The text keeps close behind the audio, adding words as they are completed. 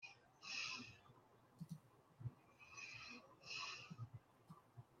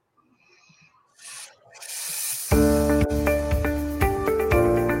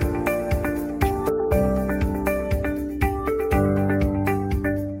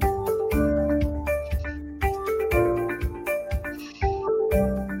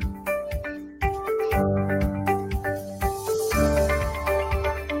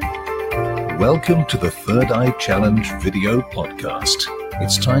Welcome to the Third Eye Challenge video podcast.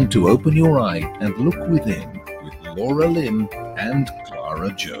 It's time to open your eye and look within with Laura Lynn and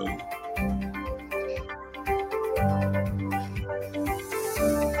Clara Joe.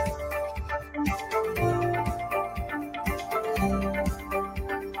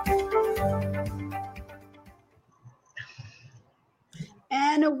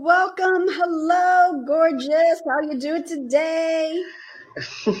 And welcome. Hello, gorgeous. How you doing today?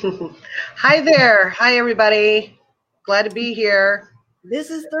 Hi there. Hi, everybody. Glad to be here. This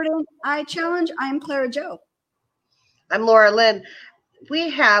is Third Eye Challenge. I'm Clara Joe. I'm Laura Lynn. We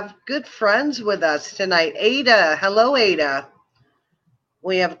have good friends with us tonight. Ada. Hello, Ada.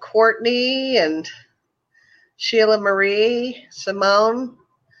 We have Courtney and Sheila Marie, Simone,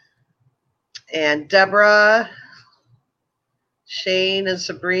 and Deborah, Shane and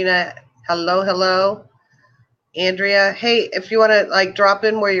Sabrina. Hello, hello. Andrea, hey, if you want to drop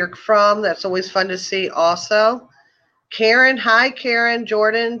in where you're from, that's always fun to see also. Karen, hi, Karen,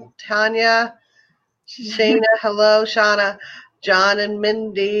 Jordan, Tanya, Shana, hello, Shauna, John and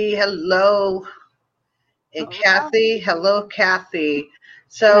Mindy, hello, and Kathy, hello, Kathy.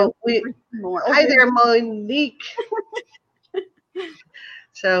 So hi there, Monique.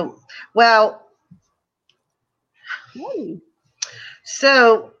 So, well,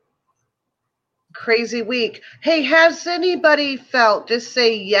 so crazy week. Hey, has anybody felt, just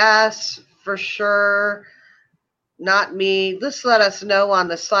say yes for sure, not me. Just let us know on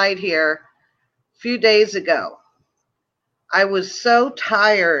the side here. A few days ago, I was so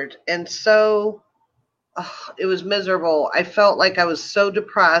tired and it was miserable. I felt like I was so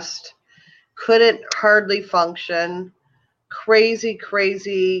depressed, couldn't hardly function,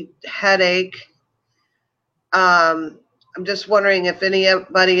 crazy headache. I'm just wondering if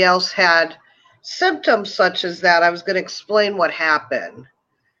anybody else had symptoms such as that. I was going to explain what happened.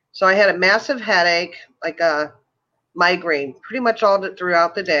 So I had a massive headache, like a migraine, pretty much all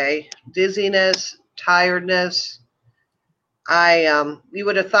throughout the day, dizziness, tiredness. You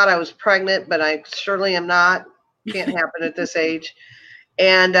would have thought I was pregnant, but I surely am not. Can't happen at this age.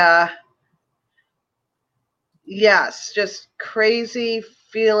 And yes, just crazy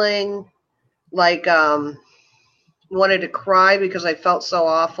feeling like wanted to cry because I felt so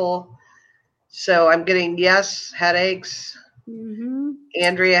awful. So I'm getting headaches. Mm-hmm.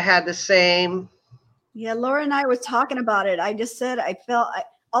 Andrea had the same. Yeah, Laura and I were talking about it. I just said I felt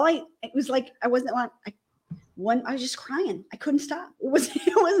I was just crying. I couldn't stop. It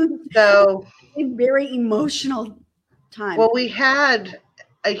wasn't so a very emotional time. Well, we had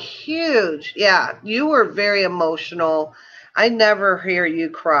a huge, you were very emotional. I never hear you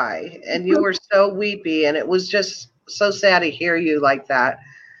cry, and you were so weepy, and it was just so sad to hear you like that.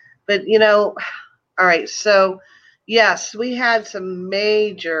 But, all right, so, yes, we had some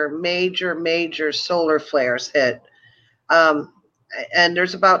major solar flares hit. And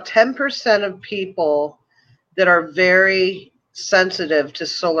there's about 10% of people that are very sensitive to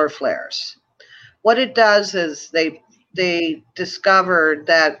solar flares. What it does is they discovered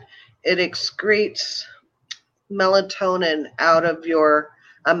that it excretes melatonin out of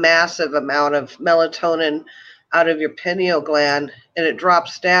a massive amount of melatonin out of your pineal gland, and it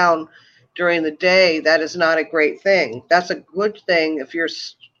drops down during the day. That is not a great thing. That's a good thing if you're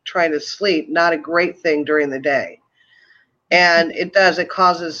trying to sleep, not a great thing during the day. And it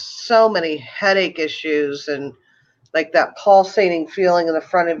causes so many headache issues and like that pulsating feeling in the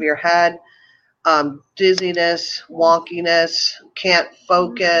front of your head, dizziness, wonkiness, can't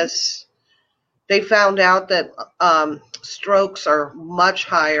focus. They found out that strokes are much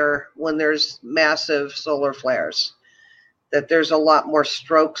higher when there's massive solar flares, that there's a lot more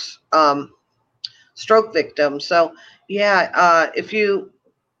stroke victims. So, if you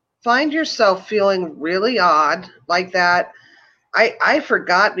find yourself feeling really odd like that, I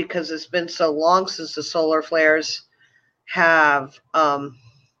forgot because it's been so long since the solar flares have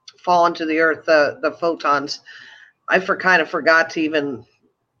fallen to the earth, the photons. I kind of forgot to even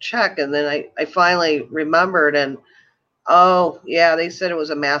check, and then I finally remembered, and they said it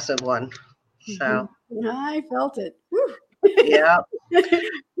was a massive one. So I felt it. Yeah.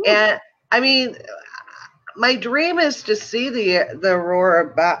 And I mean, my dream is to see the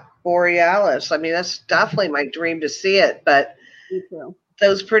aurora borealis. I mean, that's definitely my dream to see it, but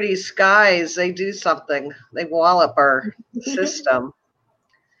those pretty skies, they do something. They wallop our system.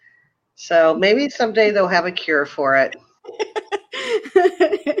 So maybe someday they'll have a cure for it.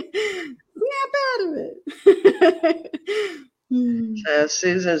 Snap out of it. So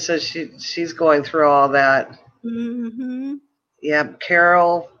Susan says she's going through all that. Mm-hmm. Yeah,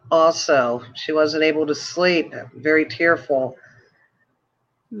 Carol also. She wasn't able to sleep. Very tearful.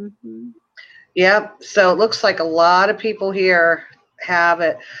 Mm-hmm. Yep. So it looks like a lot of people here have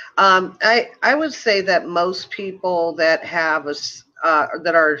it. I would say that most people that have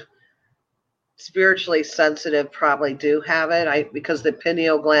that are spiritually sensitive probably do have it. Because the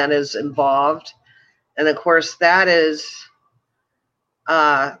pineal gland is involved, and of course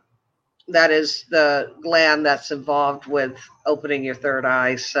uh, that is the gland that's involved with opening your third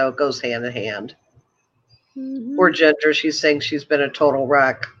eye. So it goes hand in hand. Mm-hmm. Poor Ginger, she's saying she's been a total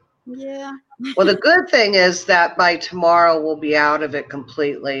wreck. Yeah. Well, the good thing is that by tomorrow we'll be out of it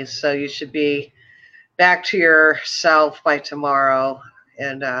completely. So you should be back to yourself by tomorrow.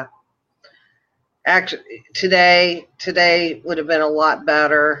 And actually, today would have been a lot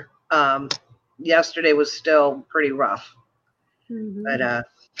better. Yesterday was still pretty rough. Mm-hmm. But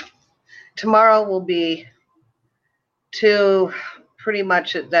tomorrow will be pretty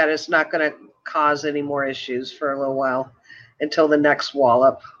much that is not going to cause any more issues for a little while until the next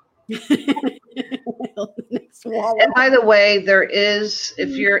wallop. And by the way, there is, if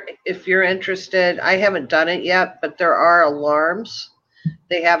you're interested, I haven't done it yet, but there are alarms.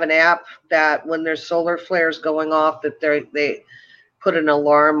 They have an app that when there's solar flares going off, that they put an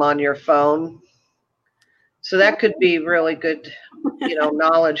alarm on your phone. So that could be really good,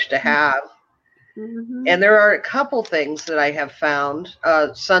 knowledge to have. Mm-hmm. And there are a couple things that I have found.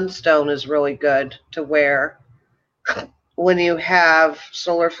 Sunstone is really good to wear when you have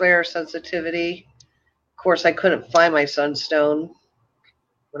solar flare sensitivity. Of course, I couldn't find my sunstone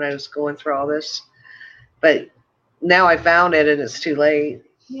when I was going through all this, but now I found it and it's too late.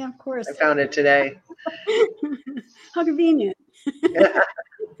 Yeah, of course. I found it today. How convenient.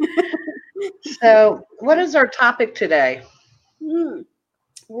 So, what is our topic today?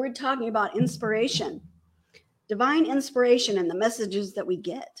 We're talking about inspiration, divine inspiration, and the messages that we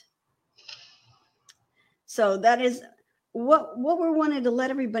get. So that is what we wanted to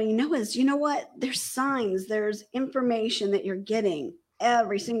let everybody know is, you know what? There's signs, there's information that you're getting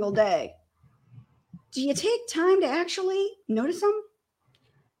every single day. Do you take time to actually notice them?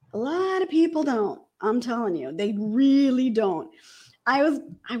 A lot of people don't. I'm telling you, they really don't. I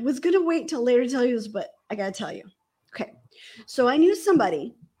was going to wait till later to tell you this, but I got to tell you. Okay. So I knew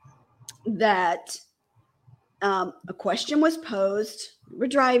somebody that a question was posed. We're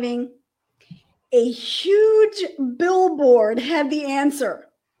driving. A huge billboard had the answer.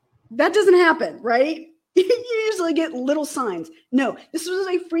 That doesn't happen, right? You usually get little signs. No, this was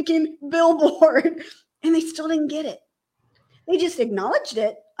a freaking billboard, and they still didn't get it. They just acknowledged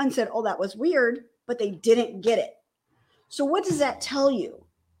it and said, oh, that was weird, but they didn't get it. So what does that tell you?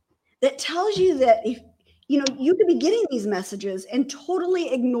 That tells you that if you could be getting these messages and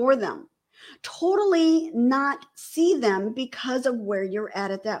totally ignore them, totally not see them because of where you're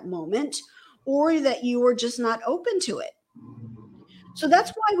at that moment, or that you were just not open to it. So that's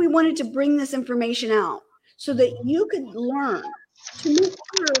why we wanted to bring this information out, so that you could learn to make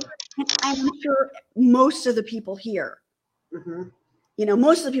sure, and I'm sure most of the people here,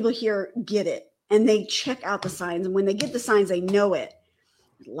 most of the people here get it, and they check out the signs, and when they get the signs, they know it.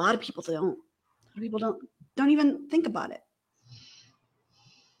 A lot of people don't. A lot of people don't even think about it.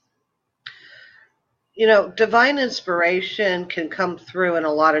 Divine inspiration can come through in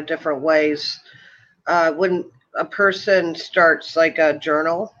a lot of different ways. When a person starts like a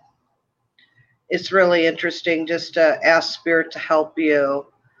journal, it's really interesting just to ask Spirit to help you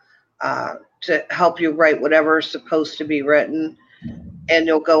write whatever is supposed to be written, and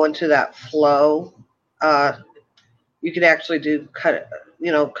you'll go into that flow. You can actually do kind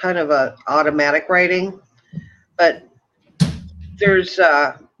of a automatic writing, but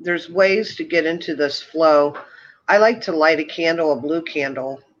there's ways to get into this flow. I like to light a blue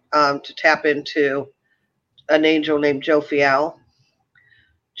candle, to tap into an angel named Jophiel.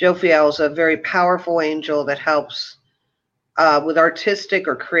 Jophiel is a very powerful angel that helps with artistic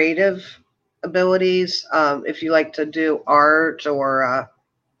or creative abilities. If you like to do art or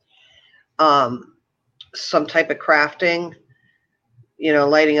some type of crafting,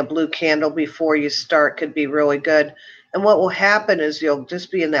 lighting a blue candle before you start could be really good. And what will happen is you'll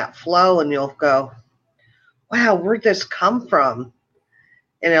just be in that flow and you'll go, wow, where'd this come from?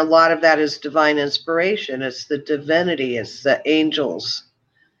 And a lot of that is divine inspiration. It's the divinity. It's the angels,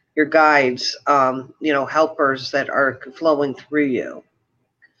 your guides, helpers that are flowing through you.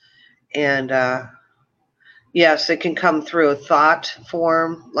 And yes, it can come through a thought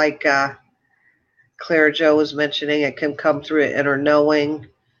form, like Clara Jo was mentioning. It can come through an inner knowing.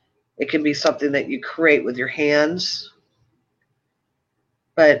 It can be something that you create with your hands.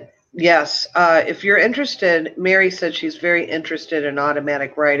 But yes, if you're interested, Mary said she's very interested in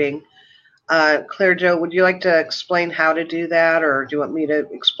automatic writing. Clara Jo, would you like to explain how to do that, or do you want me to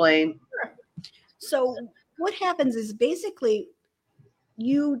explain? So what happens is basically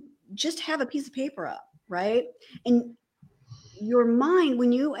you just have a piece of paper up, right? And your mind,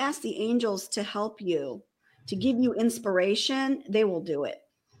 when you ask the angels to help you, to give you inspiration, they will do it.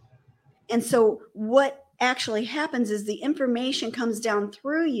 And so what actually happens is the information comes down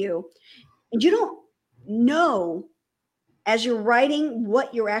through you, and you don't know as you're writing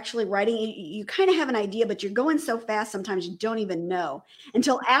what you're actually writing. You kind of have an idea, but you're going so fast sometimes you don't even know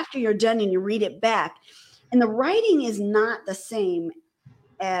until after you're done and you read it back. And the writing is not the same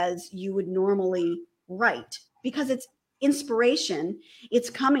as you would normally write because it's inspiration.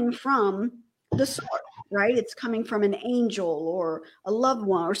 It's coming from the source, right? It's coming from an angel or a loved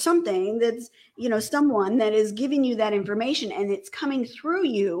one or something that's, someone that is giving you that information, and it's coming through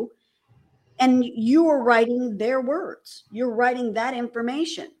you, and you are writing their words. You're writing that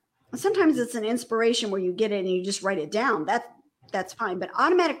information. Sometimes it's an inspiration where you get it and you just write it down. That's fine. But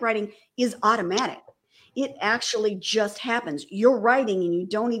automatic writing is automatic. It actually just happens. You're writing and you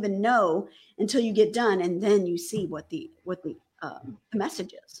don't even know until you get done, and then you see what the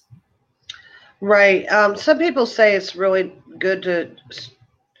message is. Right. Some people say it's really good to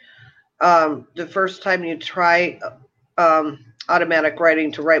the first time you try automatic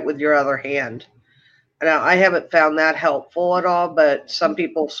writing to write with your other hand. Now, I haven't found that helpful at all, but some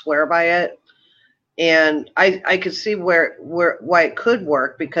people swear by it. And I could see why it could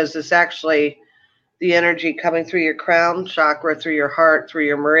work, because it's actually the energy coming through your crown chakra, through your heart, through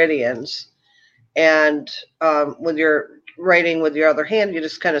your meridians. And when you're writing with your other hand, you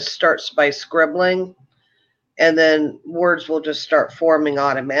just kind of starts by scribbling, and then words will just start forming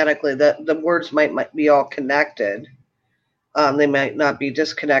automatically. The words might be all connected. They might not be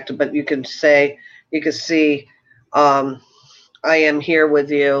disconnected, but you can see, I am here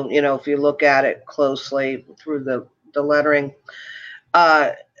with you, if you look at it closely through the lettering.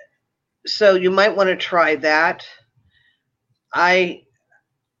 So you might want to try that. I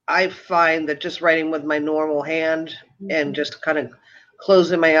find that just writing with my normal hand and just kind of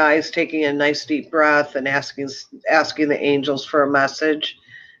closing my eyes, taking a nice deep breath, and asking the angels for a message,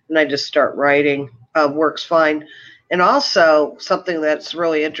 and I just start writing, works fine. And also, something that's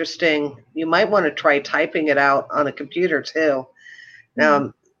really interesting, you might want to try typing it out on a computer too.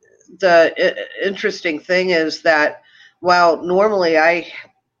 The interesting thing is that while normally I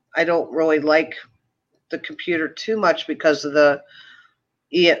don't really like the computer too much because of the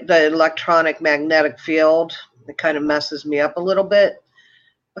electronic magnetic field, it kind of messes me up a little bit.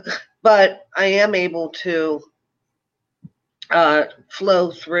 But I am able to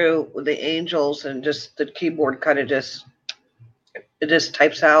flow through with the angels, and just the keyboard kind of just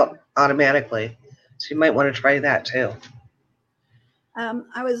types out automatically. So you might want to try that too.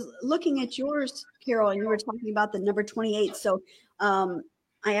 I was looking at yours, Carol, and you were talking about the number 28. So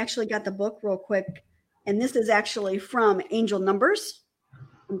I actually got the book real quick, and this is actually from Angel Numbers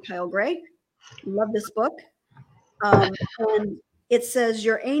from Kyle Gray. Love this book. And it says,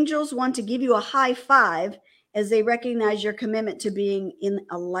 your angels want to give you a high five as they recognize your commitment to being in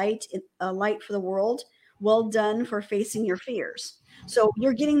a light for the world. Well done for facing your fears. So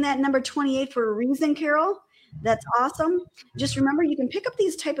you're getting that number 28 for a reason, Carol. That's awesome. Just remember, you can pick up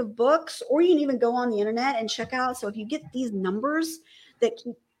these type of books, or you can even go on the internet and check out. So if you get these numbers that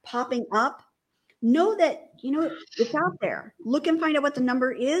keep popping up, know that, it's out there. Look and find out what the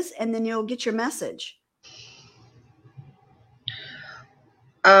number is, and then you'll get your message.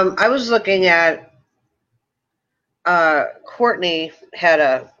 I was looking at Courtney had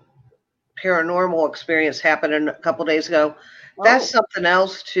a paranormal experience happen a couple days ago. Oh. That's something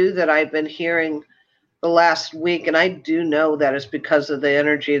else too that I've been hearing the last week, and I do know that it's because of the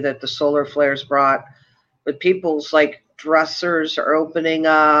energy that the solar flares brought. But people's dressers are opening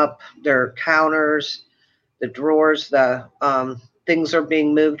up, their counters, the drawers, the things are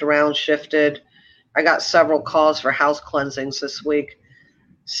being moved around, shifted. I got several calls for house cleansings this week.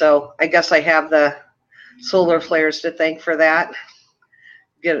 So I guess I have the solar flares to thank for that.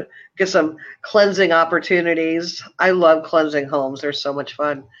 Get some cleansing opportunities. I love cleansing homes. They're so much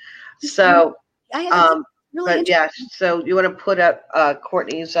fun. So, but yeah, so you want to put up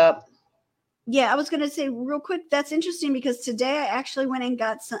Courtney's up? Yeah, I was going to say real quick, that's interesting because today I actually went and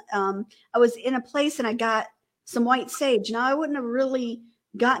got some, I was in a place and I got some white sage. Now, I wouldn't have really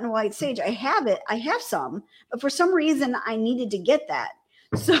gotten white sage. I have some, but for some reason I needed to get that.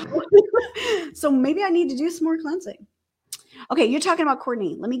 So maybe I need to do some more cleansing. Okay, you're talking about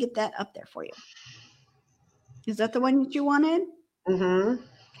Courtney. Let me get that up there for you. Is that the one that you wanted? Mm-hmm.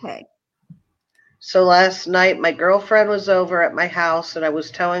 Okay. So last night, my girlfriend was over at my house, and I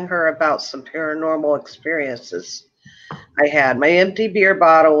was telling her about some paranormal experiences. I had. My empty beer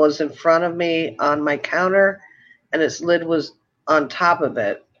bottle was in front of me on my counter, and its lid was on top of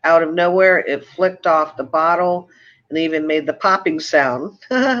it. Out of nowhere, it flicked off the bottle and even made the popping sound.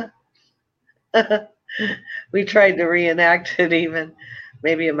 We tried to reenact it even.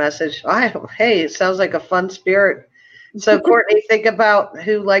 Maybe a message. Hey, it sounds like a fun spirit. So, Courtney, think about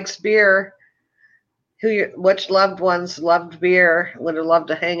who likes beer, which loved ones loved beer, would have loved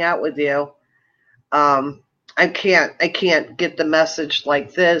to hang out with you. I can't get the message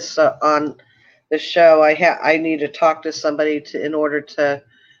like this on the show. I need to talk to somebody in order to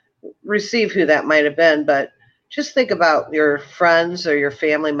receive who that might have been. But just think about your friends or your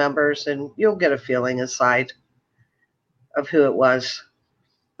family members, and you'll get a feeling inside of who it was.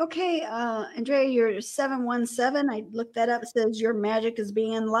 Okay, Andrea, you're 717. I looked that up. It says your magic is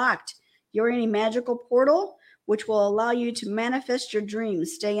being unlocked. You're in a magical portal, which will allow you to manifest your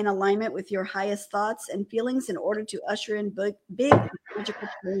dreams. Stay in alignment with your highest thoughts and feelings in order to usher in big magical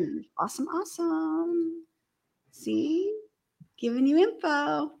change. Awesome, awesome. See? Giving you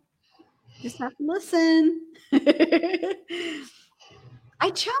info. Just have to listen.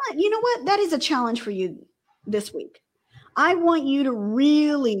 I challenge, you know what? That is a challenge for you this week. I want you to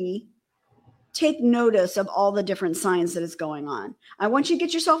really take notice of all the different signs that is going on. I want you to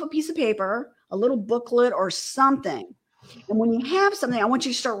get yourself a piece of paper, a little booklet or something. And when you have something, I want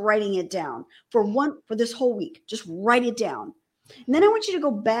you to start writing it down for this whole week. Just write it down. And then I want you to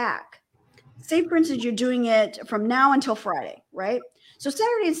go back. Say, for instance, you're doing it from now until Friday, right? So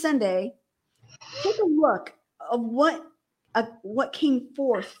Saturday and Sunday, take a look of what came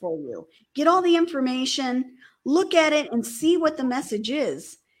forth for you. Get all the information, look at it and see what the message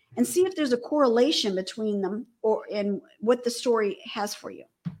is and see if there's a correlation between them and what the story has for you.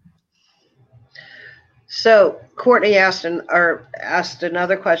 So Courtney asked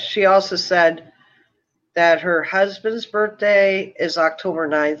another question. She also said that her husband's birthday is October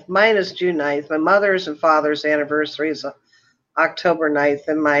 9th. Mine is June 9th. My mother's and father's anniversary is October 9th.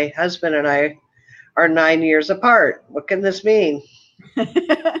 And my husband and I are 9 years apart. What can this mean?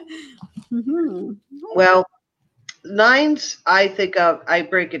 Mm-hmm. Well, nines, I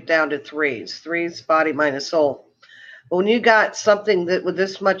break it down to threes. Threes, body, mind, and soul. But when you got something that with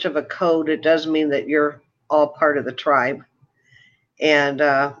this much of a code, it does mean that you're all part of the tribe. And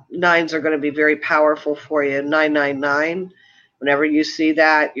nines are going to be very powerful for you. 999, whenever you see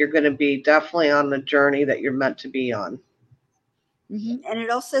that, you're going to be definitely on the journey that you're meant to be on. Mm-hmm. And it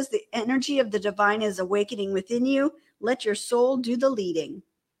also says the energy of the divine is awakening within you. Let your soul do the leading.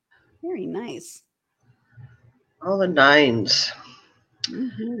 Very nice. All the nines.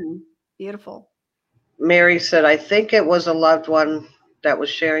 Mm-hmm. Beautiful. Mary said, I think it was a loved one that was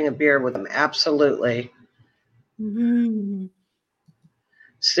sharing a beer with him. Absolutely. Mm-hmm.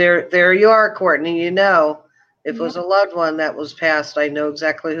 So there you are, Courtney. You know, if it was a loved one that was passed, I know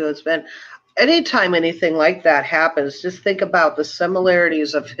exactly who it's been. Anytime anything like that happens, just think about the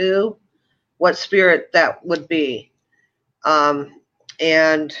similarities of what spirit that would be.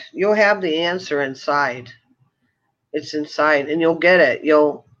 And you'll have the answer inside. It's inside, and you'll get it.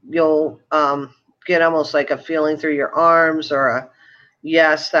 You'll get almost like a feeling through your arms or a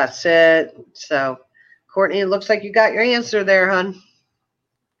yes, that's it. So, Courtney, it looks like you got your answer there, hon.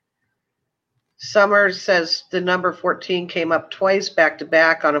 Summer says the number 14 came up twice back to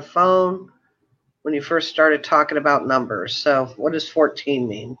back on a phone when you first started talking about numbers. So what does 14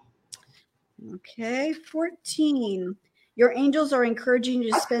 mean? Okay, 14. Your angels are encouraging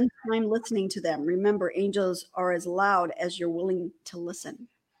you to spend time listening to them. Remember, angels are as loud as you're willing to listen.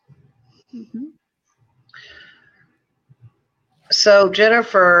 Mm-hmm. So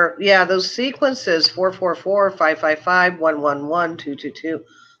Jennifer, yeah, those sequences, 444, 555, 111, 222,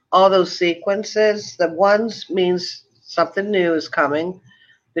 all those sequences, the ones means something new is coming.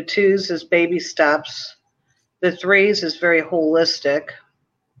 The twos is baby steps. The threes is very holistic,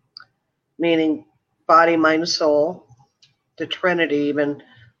 meaning body, mind, soul. The Trinity, even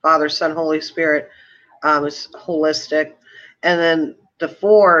Father, Son, Holy Spirit, is holistic. And then the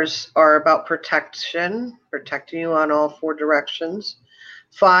fours are about protection, protecting you on all four directions.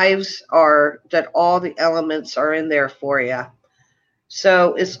 Fives are that all the elements are in there for you.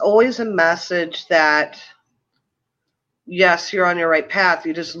 So it's always a message that, yes, you're on your right path.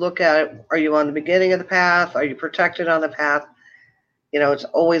 You just look at it. Are you on the beginning of the path? Are you protected on the path? You know, it's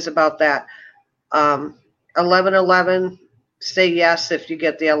always about that. 1111, say yes if you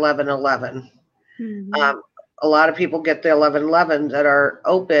get the 1111. Mm-hmm. A lot of people get the 1111 that are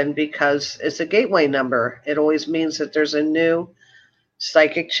open because it's a gateway number. It always means that there's a new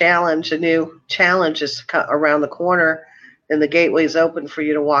psychic challenge, a new challenge is around the corner, and the gateway is open for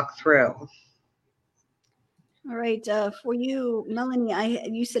you to walk through. All right. For you, Melanie,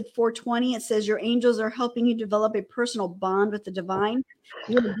 you said 420. It says your angels are helping you develop a personal bond with the divine.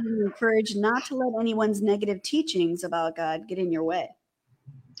 You are being encouraged not to let anyone's negative teachings about God get in your way.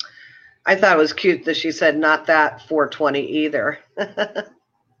 I thought it was cute that she said not that 420 either.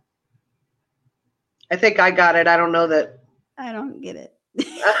 I think I got it. I don't know that. I don't get it. We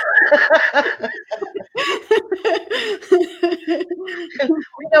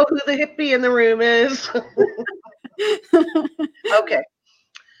know who the hippie in the room is. Okay.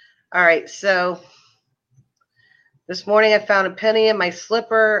 All right. So this morning I found a penny in my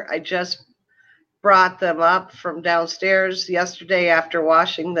slipper. I just brought them up from downstairs yesterday after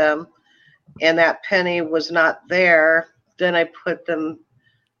washing them, and that penny was not there. Then I put them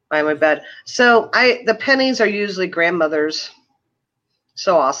by my bed. So the pennies are usually grandmother's.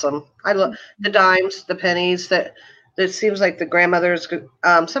 So awesome. I love the dimes, the pennies. That seems like the grandmothers,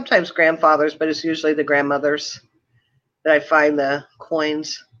 sometimes grandfathers, but it's usually the grandmothers that I find the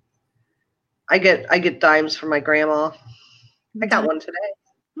coins. I get dimes from my grandma. I got one today.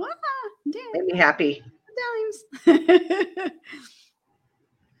 Wow, made me happy. Dimes.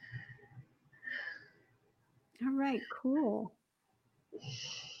 All right, cool.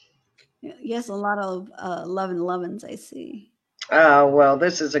 Yes, a lot of love and lovins I see. Oh, well,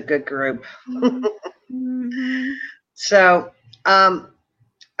 this is a good group. Mm-hmm. So,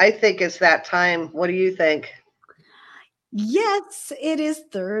 I think it's that time. What do you think? Yes, it is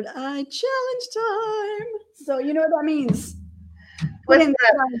Third Eye Challenge time. So you know what that means. Put in the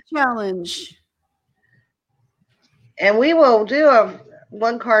Third Eye Challenge. And we will do a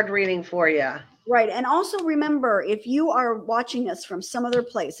one card reading for you. Right. And also remember, if you are watching us from some other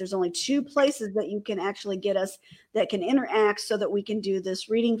place, there's only 2 places that you can actually get us that can interact so that we can do this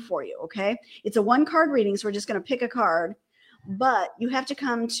reading for you. Okay. It's a 1-card reading. So we're just going to pick a card, but you have to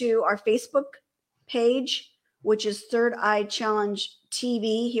come to our Facebook page, which is Third Eye Challenge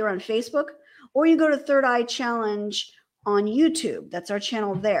TV here on Facebook, or you go to Third Eye Challenge on YouTube. That's our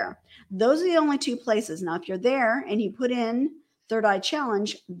channel there. Those are the only 2 places. Now, if you're there and you put in Third Eye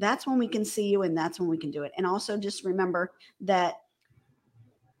Challenge, that's when we can see you and that's when we can do it. And also just remember that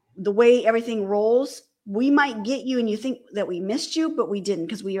the way everything rolls, we might get you and you think that we missed you, but we didn't,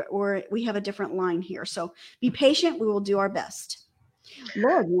 because we have a different line here. So be patient. We will do our best.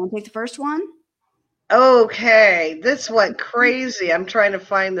 Laura, do you want to take the first one? Okay, this went crazy. I'm trying to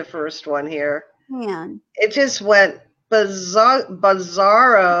find the first one here. Man. It just went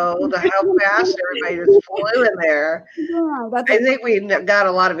bizarro to how fast everybody just flew in there. Yeah, I think we got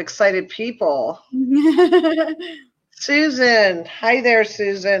a lot of excited people. Susan, hi there,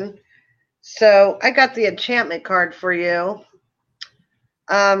 Susan. So I got the enchantment card for you.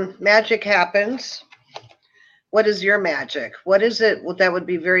 Magic happens. What is your magic? What is it that would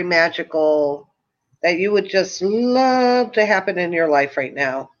be very magical that you would just love to happen in your life right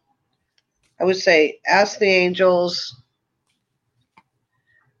now? I would say ask the angels,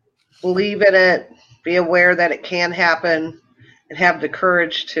 believe in it, be aware that it can happen, and have the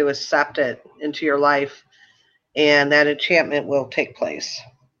courage to accept it into your life, and that enchantment will take place.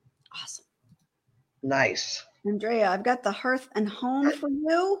 Awesome. Nice. Andrea, I've got the Hearth and Home for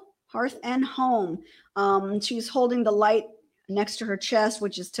you. Hearth and Home. She's holding the light next to her chest,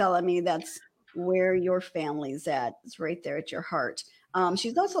 which is telling me that's where your family's at. It's right there at your heart.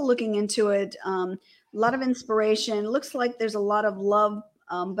 She's also looking into it. A lot of inspiration. Looks like there's a lot of love,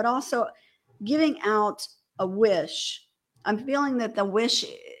 but also giving out a wish. I'm feeling that the wish,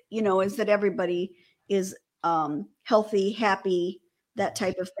 is that everybody is healthy, happy, that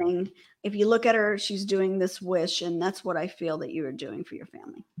type of thing. If you look at her, she's doing this wish, and that's what I feel that you are doing for your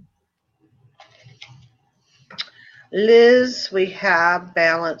family. Liz, we have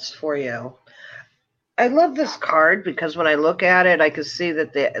balance for you. I love this card because when I look at it, I can see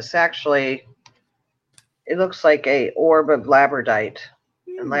that it looks like a orb of labradorite.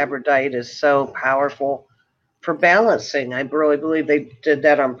 And labradorite is so powerful for balancing. I really believe they did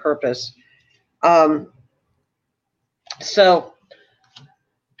that on purpose. So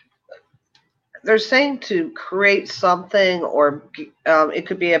they're saying to create something, or it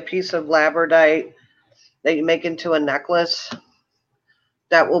could be a piece of labradorite that you make into a necklace.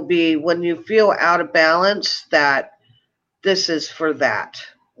 That will be when you feel out of balance, that this is for that.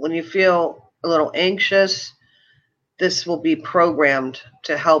 When you feel a little anxious, this will be programmed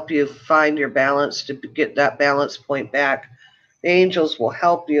to help you find your balance, to get that balance point back. The angels will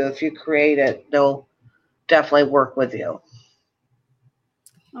help you if you create it. They'll definitely work with you.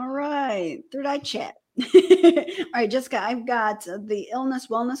 All right. Third Eye Chat. All right, Jessica, I've got the illness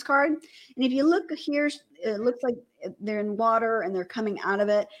wellness card. And if you look here, it looks like they're in water and they're coming out of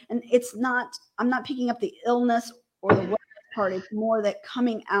it. And it's not, I'm not picking up the illness or the wellness part. It's more that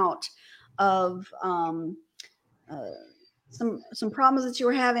coming out of some problems that you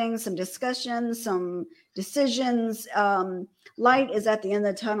were having, some discussions, some decisions. Light is at the end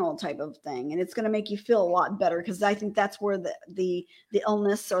of the tunnel type of thing. And it's going to make you feel a lot better, because I think that's where the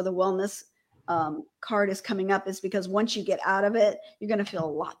illness or the wellness card is coming up, is because once you get out of it, you're going to feel a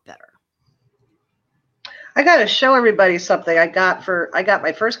lot better. I got to show everybody something I got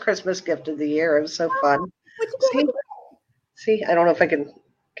my first Christmas gift of the year. It was so fun. See, I don't know if I can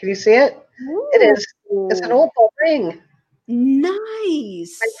you see it? Ooh. It's an opal ring.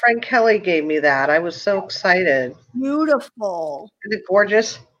 Nice. My friend Kelly gave me that. I was so excited. Beautiful. Isn't it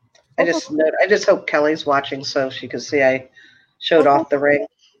gorgeous? I just hope Kelly's watching so she can see I showed off the ring.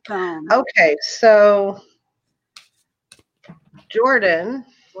 Okay, so Jordan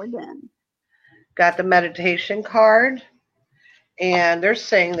got the meditation card, and they're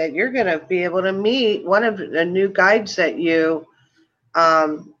saying that you're going to be able to meet one of the new guides that you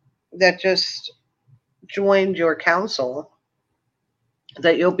that just joined your council,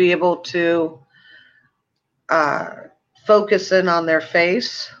 that you'll be able to focus in on their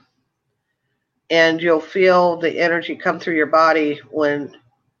face, and you'll feel the energy come through your body when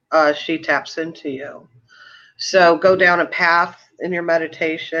she taps into you. So go down a path in your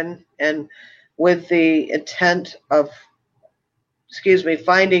meditation, and with the intent of,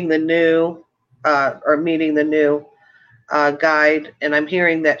 finding the new or meeting the new guide. And I'm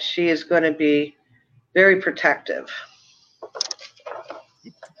hearing that she is going to be very protective.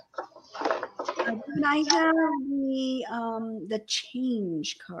 And I have the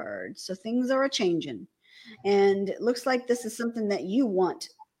change card. So things are a-changing. And it looks like this is something that you want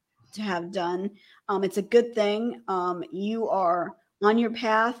to have done. It's a good thing. You are on your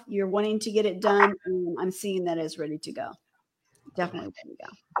path. You're wanting to get it done. And I'm seeing that it's ready to go. Definitely ready to go.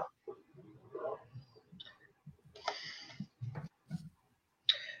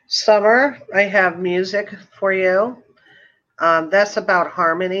 Summer, I have music for you. That's about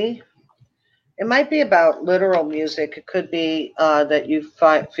harmony. It might be about literal music. It could be that you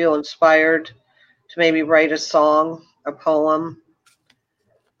feel inspired to maybe write a song, a poem.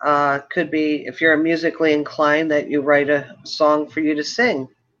 Could be, if you're musically inclined, that you write a song for you to sing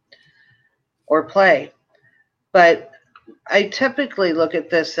or play. But I typically look at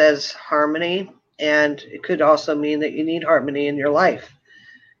this as harmony, and it could also mean that you need harmony in your life.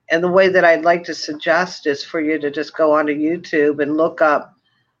 And the way that I'd like to suggest is for you to just go onto YouTube and look up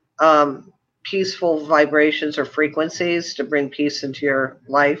peaceful vibrations or frequencies to bring peace into your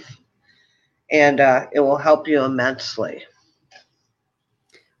life. And it will help you immensely.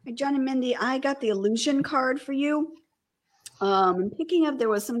 John and Mindy, I got the illusion card for you. I'm picking up, there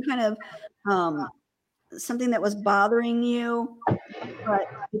was some kind of something that was bothering you, but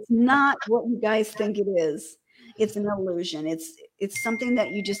it's not what you guys think it is. It's an illusion. It's something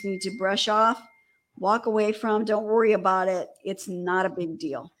that you just need to brush off, walk away from. Don't worry about it. It's not a big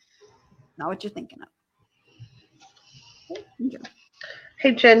deal. Not what you're thinking of.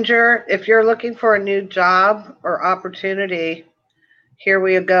 Hey, Ginger, if you're looking for a new job or opportunity, here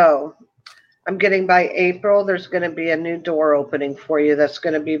we go. I'm getting by April, there's going to be a new door opening for you that's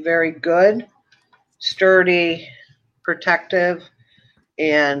going to be very good, sturdy, protective,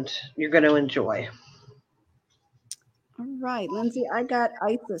 and you're going to enjoy. All right, Lindsay, I got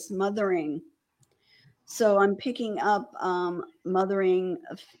Isis, mothering. So I'm picking up mothering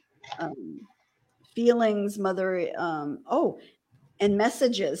feelings, and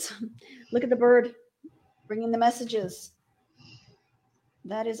messages. Look at the bird bringing the messages.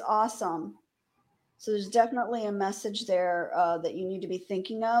 That is awesome. So there's definitely a message there that you need to be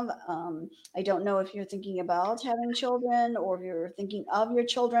thinking of. I don't know if you're thinking about having children or if you're thinking of your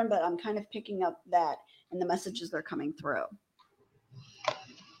children, but I'm kind of picking up that and the messages are coming through.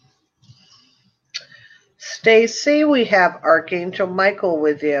 Stacy, we have Archangel Michael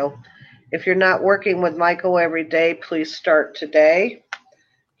with you. If you're not working with Michael every day, please start today.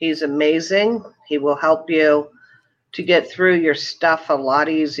 He's amazing. He will help you to get through your stuff a lot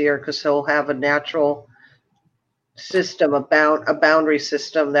easier, because he'll have a natural system, a boundary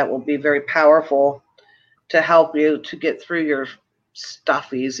system that will be very powerful to help you to get through your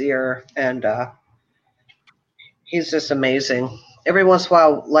stuff easier. And he's just amazing. Every once in a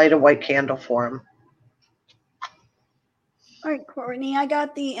while, light a white candle for him. All right, Courtney, I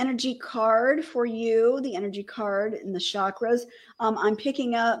got the energy card for you, the energy card in the chakras. I'm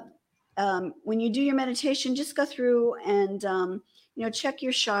picking up, when you do your meditation, just go through and, check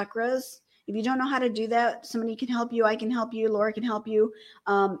your chakras. If you don't know how to do that, somebody can help you. I can help you. Laura can help you.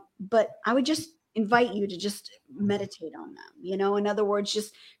 But I would just invite you to just meditate on them. In other words,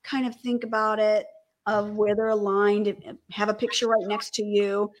 just kind of think about it, of where they're aligned. Have a picture right next to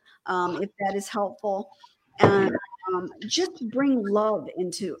you, if that is helpful. And just bring love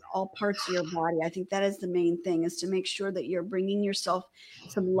into all parts of your body. I think that is the main thing, is to make sure that you're bringing yourself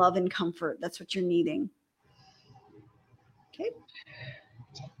some love and comfort. That's what you're needing. Okay.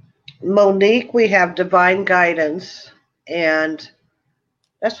 Monique, we have divine guidance, and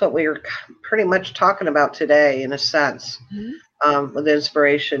that's what we were pretty much talking about today, in a sense, with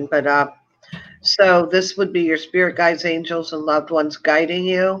inspiration. But so this would be your spirit guides, angels, and loved ones guiding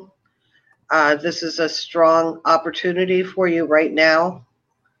you. This is a strong opportunity for you right now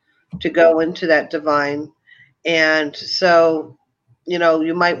to go into that divine. And so,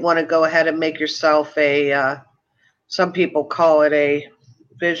 you might want to go ahead and make yourself some people call it a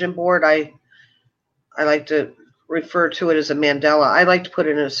vision board. I like to refer to it as a mandala. I like to put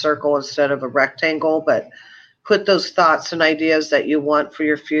it in a circle instead of a rectangle, but put those thoughts and ideas that you want for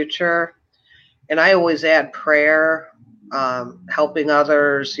your future. And I always add prayer, helping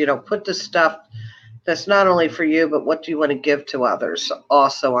others, put the stuff that's not only for you, but what do you want to give to others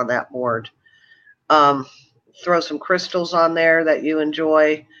also on that board. Throw some crystals on there that you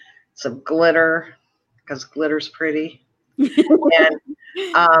enjoy, some glitter, because glitter's pretty,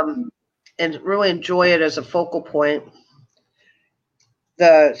 and really enjoy it as a focal point.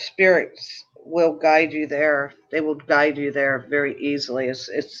 The spirits will guide you there. They will guide you there very easily.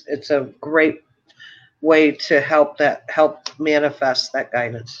 It's a great way to help manifest that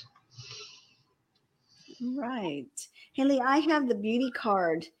guidance. Right. Haley, I have the beauty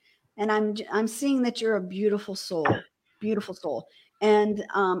card, and I'm seeing that you're a beautiful soul, and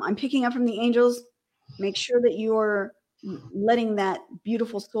I'm picking up from the angels. Make sure that you're letting that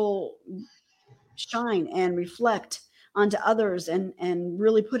beautiful soul shine and reflect onto others, and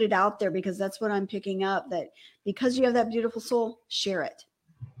really put it out there, because that's what I'm picking up, that because you have that beautiful soul, share it.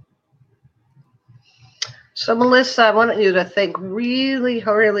 So Melissa, I want you to think really,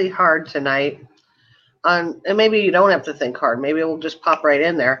 really hard tonight and maybe you don't have to think hard. Maybe it will just pop right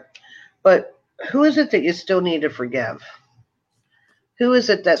in there. But who is it that you still need to forgive? Who is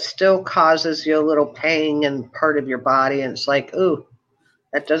it that still causes you a little pain in part of your body? And it's like, ooh,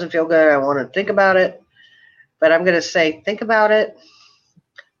 that doesn't feel good. I want to think about it. But I'm going to say, think about it,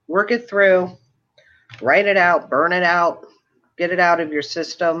 work it through, write it out, burn it out, get it out of your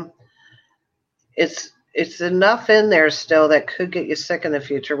system. It's enough in there still that could get you sick in the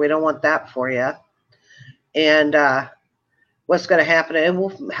future. We don't want that for you. And what's going to happen, it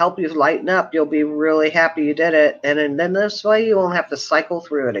will help you lighten up. You'll be really happy you did it. And then this way you won't have to cycle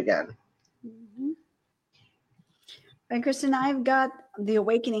through it again. Mm-hmm. And Kristen, I've got the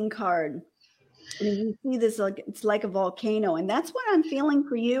awakening card. And you see this, like it's like a volcano. And that's what I'm feeling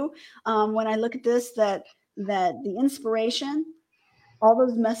for you when I look at this, that the inspiration, all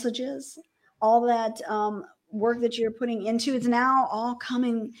those messages, all that work that you're putting into, it's now all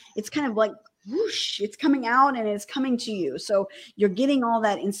coming. It's kind of like whoosh, it's coming out and it's coming to you. So you're getting all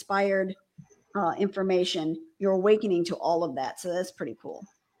that inspired information. You're awakening to all of that. So that's pretty cool.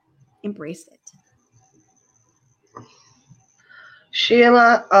 Embrace it.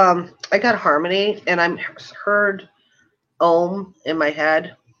 Sheila, I got harmony and I heard Om in my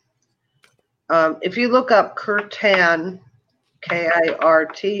head. If you look up Kirtan, Kirtan,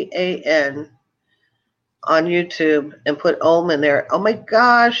 on YouTube and put Om in there, oh my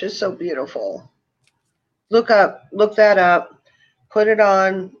gosh, it's so beautiful. Look that up, put it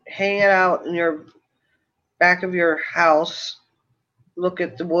on, hang it out in your back of your house. Look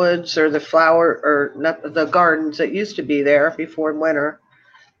at the woods or the flower or not the gardens that used to be there before winter.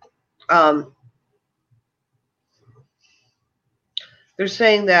 They're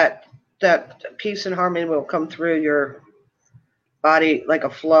saying that peace and harmony will come through your body like a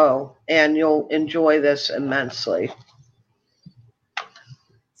flow, and you'll enjoy this immensely.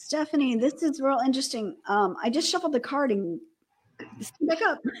 Stephanie, this is real interesting. I just shuffled the card and back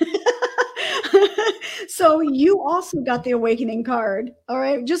up. So you also got the awakening card, all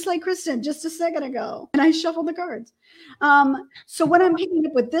right, just like Kristen just a second ago, and I shuffled the cards. So what I'm picking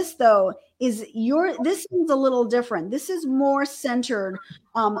up with this though is this is a little different. This is more centered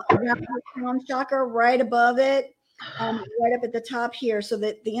around the crown chakra, right above it, right up at the top here, so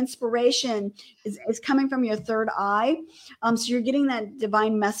that the inspiration is coming from your third eye. So you're getting that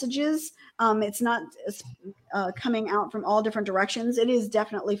divine messages. It's not coming out from all different directions. It is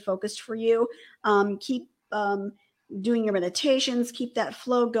definitely focused for you. Keep doing your meditations. Keep that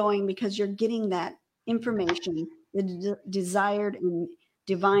flow going, because you're getting that information, the desired and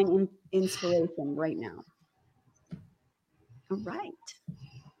divine inspiration right now. All right.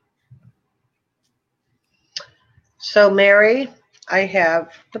 So, Mary, I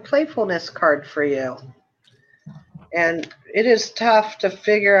have the playfulness card for you. And it is tough to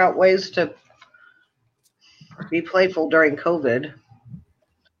figure out ways to be playful during COVID,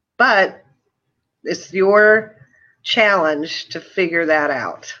 but it's your challenge to figure that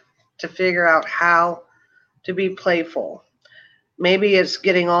out, to figure out how to be playful. Maybe it's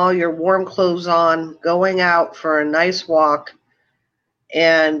getting all your warm clothes on, going out for a nice walk,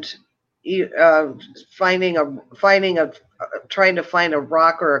 and trying to find a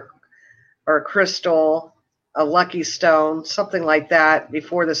rock or a crystal, a lucky stone, something like that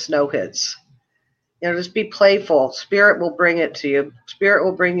before the snow hits. Just be playful. Spirit will bring it to you. Spirit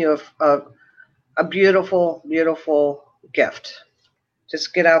will bring you a beautiful, beautiful gift.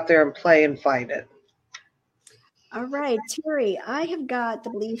 Just get out there and play and find it. All right, Terry, I have got the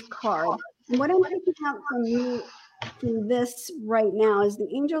belief card. And what I'm picking out from you from this right now is the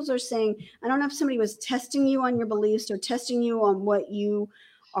angels are saying, I don't know if somebody was testing you on your beliefs or testing you on what you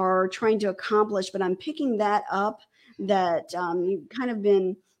are trying to accomplish, but I'm picking that up, that you've kind of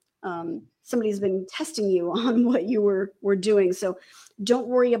been, somebody's been testing you on what you were doing. So don't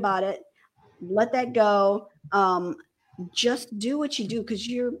worry about it. Let that go. Just do what you do, because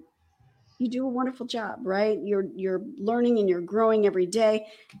you do a wonderful job, right? You're learning and you're growing every day,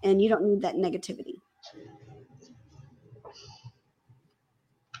 and you don't need that negativity.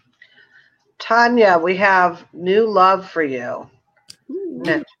 Tanya, we have new love for you.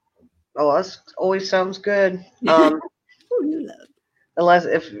 Ooh. Oh, that always sounds good. Ooh, new love. Unless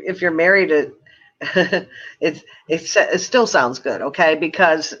if you're married, it still sounds good, okay?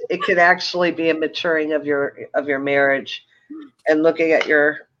 Because it could actually be a maturing of your marriage, and looking at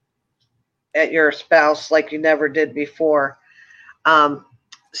your spouse like you never did before. But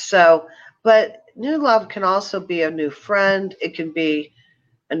new love can also be a new friend. It can be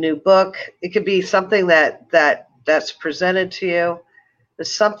a new book. It could be something that's presented to you.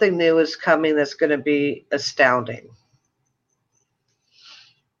 There's something new is coming that's going to be astounding.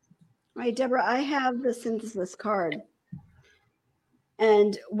 All right, Deborah, I have the synthesis card.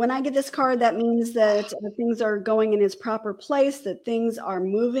 And when I get this card, that means that things are going in its proper place, that things are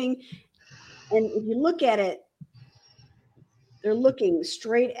moving. And if you look at it, they're looking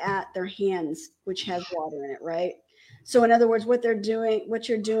straight at their hands, which has water in it, right? So in other words, what you're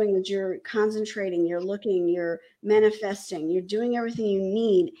doing is you're concentrating, you're looking, you're manifesting, you're doing everything you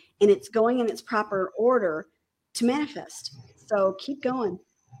need, and it's going in its proper order to manifest. So keep going.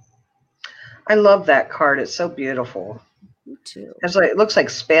 I love that card. It's so beautiful. Me too. It looks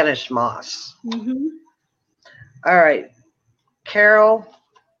like Spanish moss. Mm-hmm. All right, Carol,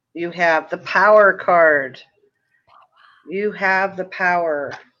 you have the power card. You have the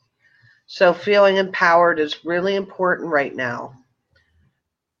power. So feeling empowered is really important right now.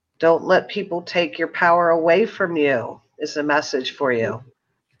 Don't let people take your power away from you, is the message for you.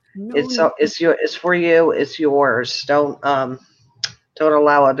 It's for you. It's yours. Don't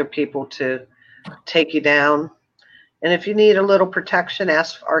allow other people to take you down. And if you need a little protection,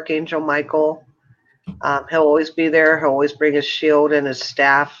 ask Archangel Michael. He'll always be there. He'll always bring his shield and his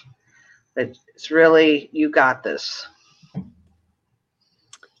staff. But it's really, you got this.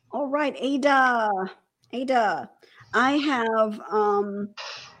 All right, Ada, I have 2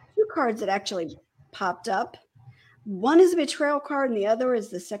 cards that actually popped up. One is a betrayal card and the other is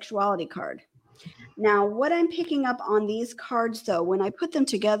the sexuality card. Now, what I'm picking up on these cards, though, when I put them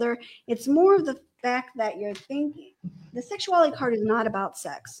together, it's more of the fact that you're thinking the sexuality card is not about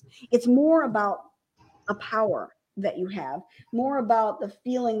sex. It's more about a power that you have, more about the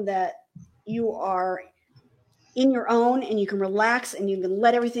feeling that you are in your own and you can relax and you can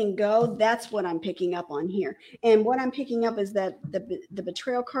let everything go. That's what I'm picking up on here. And what I'm picking up is that the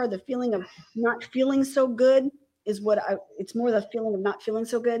betrayal card, the feeling of not feeling so good is it's more the feeling of not feeling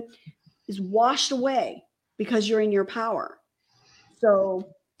so good is washed away because you're in your power. So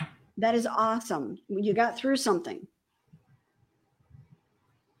that is awesome. You got through something.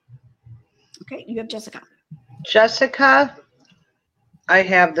 Okay, you have Jessica. Jessica, I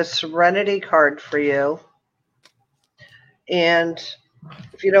have the Serenity card for you. And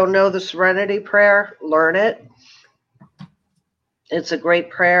if you don't know the Serenity prayer, learn it. It's a great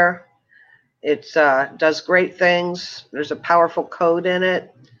prayer. It does great things. There's a powerful code in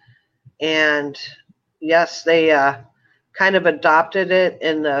it. And yes, they kind of adopted it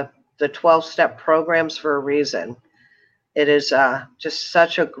in the 12-step programs for a reason. It is just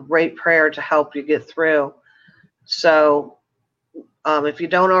such a great prayer to help you get through. So if you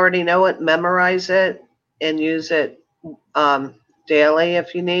don't already know it, memorize it and use it daily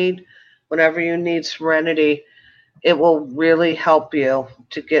if you need. Whenever you need serenity, it will really help you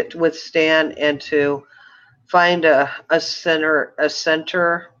to withstand and to find a center.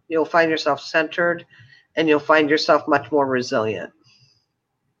 You'll find yourself centered, and you'll find yourself much more resilient.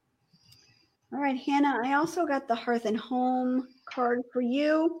 All right, Hannah, I also got the Hearth and Home card for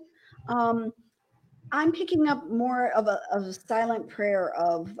you. I'm picking up more of a silent prayer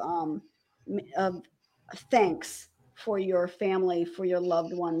of thanks for your family, for your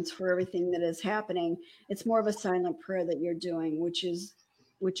loved ones, for everything that is happening. It's more of a silent prayer that you're doing, which is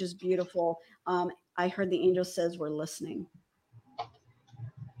beautiful. I heard the angel says we're listening.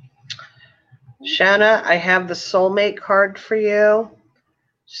 Shanna, I have the soulmate card for you.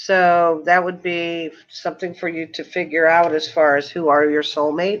 So that would be something for you to figure out as far as who are your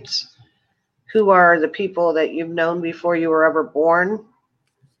soulmates, who are the people that you've known before you were ever born.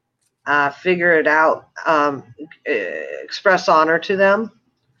 Figure it out. Express honor to them.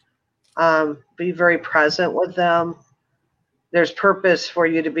 Be very present with them. There's purpose for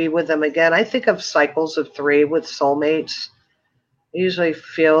you to be with them again. I think of cycles of 3 with soulmates. I usually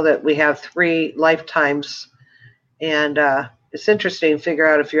feel that we have 3 lifetimes, and it's interesting to figure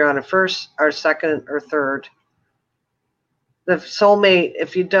out if you're on a first or second or third. The soulmate,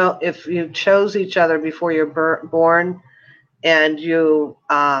 if you chose each other before you're born, and you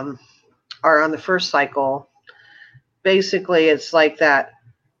are on the first cycle, basically it's like that.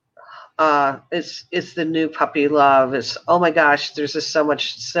 It's the new puppy love. It's, oh my gosh, there's just so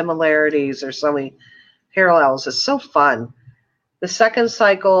much similarities. There's so many parallels. It's so fun. The second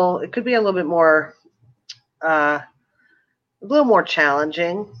cycle, it could be a little bit more,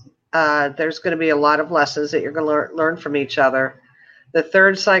 challenging. There's going to be a lot of lessons that you're going to learn from each other. The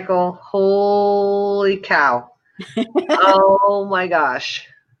third cycle, holy cow. Oh my gosh.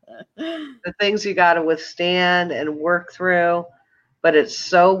 The things you got to withstand and work through, but it's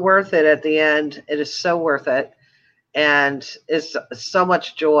so worth it at the end. It is so worth it. And it's so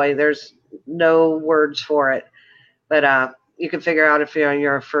much joy. There's no words for it, but you can figure out if you're on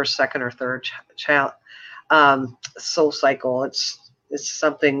your first, second, or third soul cycle. It's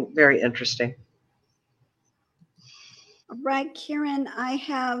something very interesting. All right, Karen, I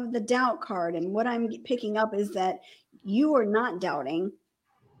have the doubt card, and what I'm picking up is that you are not doubting.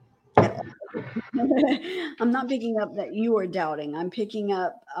 I'm not picking up that you are doubting. I'm picking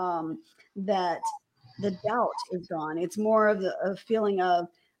up that the doubt is gone. It's more of a feeling of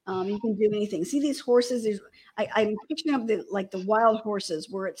you can do anything. See these horses? I'm picking up the wild horses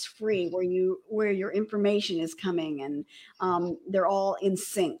where it's free, where your information is coming, and they're all in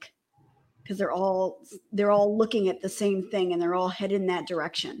sync because they're all looking at the same thing and they're all headed in that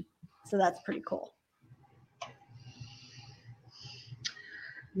direction. So that's pretty cool.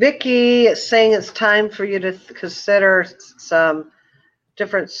 Vicki is saying it's time for you to consider some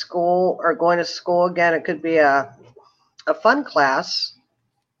different school or going to school again. It could be a fun class,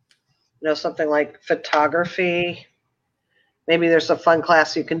 something like photography. Maybe there's a fun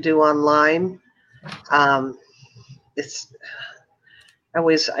class you can do online. I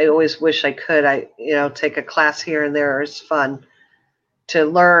always wish I could. Take a class here and there. It's fun to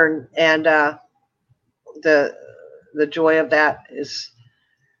learn, and the joy of that is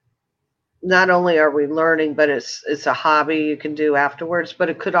not only are we learning, but it's a hobby you can do afterwards. But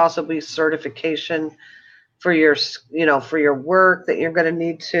it could also be certification for your work that you're going to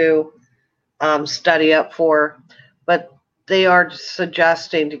need to study up for. But they are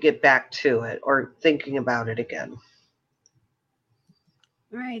suggesting to get back to it or thinking about it again.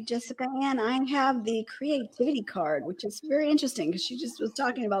 All right, Jessica Ann, I have the creativity card, which is very interesting because she just was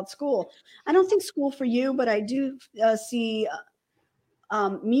talking about school. I don't think school for you, but I do see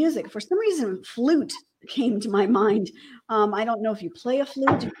music. For some reason, flute came to my mind. I don't know if you play a flute,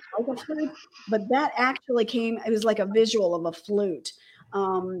 like a flute, but that actually came. It was like a visual of a flute.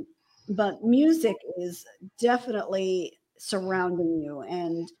 But music is definitely surrounding you,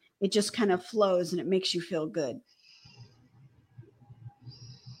 and it just kind of flows, and it makes you feel good.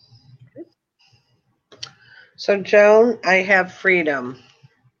 So, Joan, I have freedom.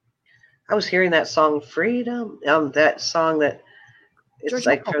 I was hearing that song, Freedom. That song that it's George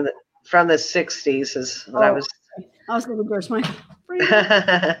like Michael. from the 60s is what I was. I was thinking George Michael.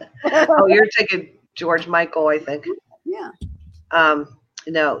 Oh, you're taking George Michael, I think. Yeah.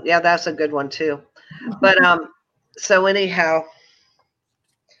 No, yeah, that's a good one too. But so anyhow,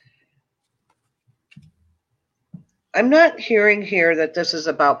 I'm not hearing here that this is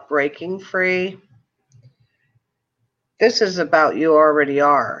about breaking free. This is about you already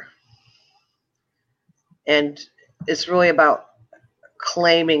are. And it's really about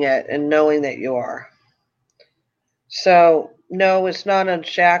claiming it and knowing that you are. So No, it's not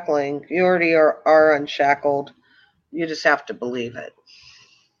unshackling. You already are unshackled. You just have to believe it.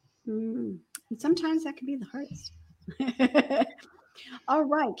 And sometimes that can be the hardest. All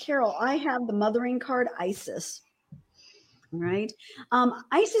right, Carol, I have the mothering card, Isis. Right.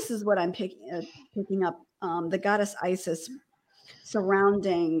 Isis is what I'm picking up. The goddess Isis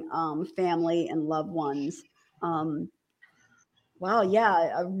surrounding family and loved ones. Wow, yeah,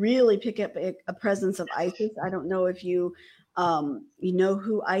 I really pick up a presence of Isis. I don't know if you know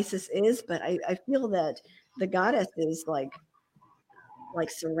who Isis is, but I feel that the goddess is like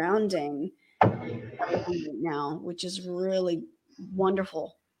surrounding everything right now, which is really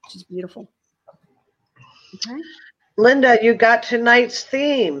wonderful, which is beautiful. Okay. Linda, you got tonight's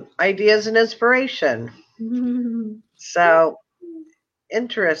theme, ideas and inspiration. So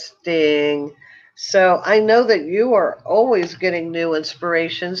interesting. So I know that you are always getting new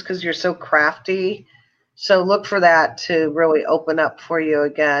inspirations because you're so crafty. So look for that to really open up for you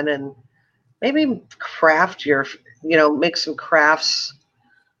again, and maybe craft your, make some crafts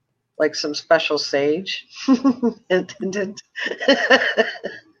like some special sage.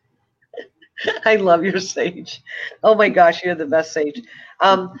 I love your sage. Oh my gosh, you're the best sage.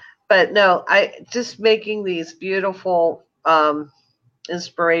 But no, I just making these beautiful,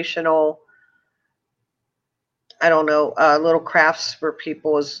 inspirational, I don't know, little crafts for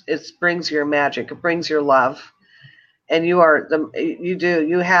people it brings your magic, it brings your love, and you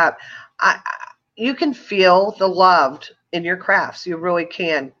can feel the loved in your crafts. You really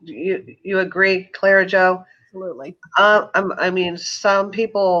can. You agree, Clara Jo? Absolutely. I mean, some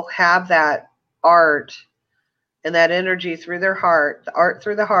people have that art and that energy through their heart, the art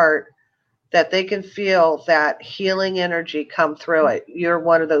through the heart, that they can feel that healing energy come through it. You're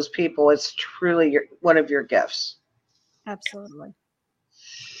one of those people. It's truly one of your gifts. Absolutely.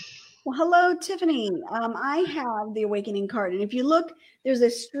 Well, hello, Tiffany. I have the Awakening card, and if you look, there's a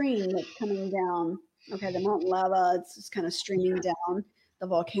stream that's coming down. Okay, the mountain lava, it's just kind of streaming down the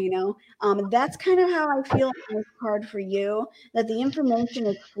volcano. That's kind of how I feel on this card for you, that the information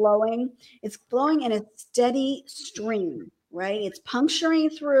is flowing. It's flowing in a steady stream, right? It's puncturing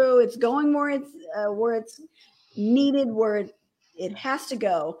through. It's going where it's needed, where it has to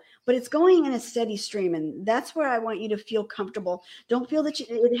go, but it's going in a steady stream, and that's where I want you to feel comfortable. Don't feel that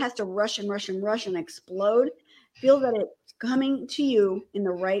it has to rush and rush and rush and explode. Feel that it's coming to you in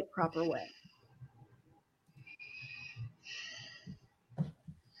the right, proper way.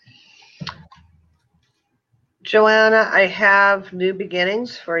 Joanna, I have new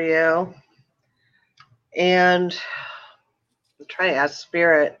beginnings for you, and I'm trying to ask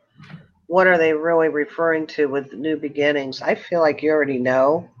Spirit, what are they really referring to with new beginnings? I feel like you already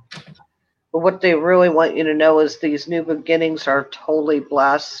know. But what they really want you to know is these new beginnings are totally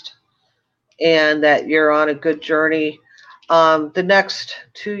blessed and that you're on a good journey. The next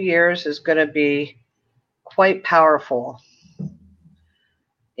 2 years is going to be quite powerful.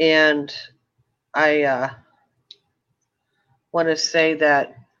 And I want to say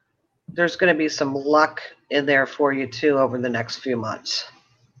that there's going to be some luck in there for you too over the next few months.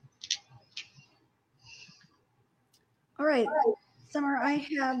 All right. Summer, I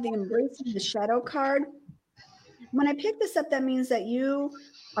have the Embracing the Shadow card. When I pick this up, that means that you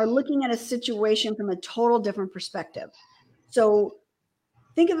are looking at a situation from a total different perspective. So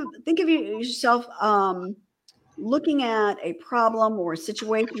think of yourself looking at a problem or a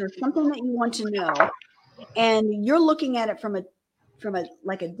situation or something that you want to know, and you're looking at it from a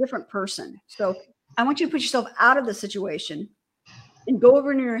like a different person. So I want you to put yourself out of the situation and go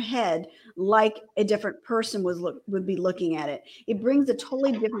over in your head like a different person would be looking at it. It brings a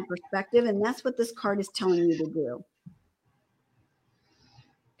totally different perspective, and that's what this card is telling you to do.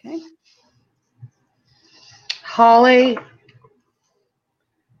 Okay. Holly.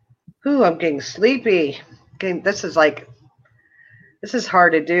 Ooh, I'm getting sleepy. This is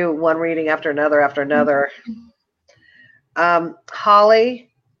hard to do, one reading after another after another.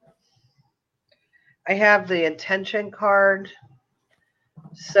 Holly, I have the intention card.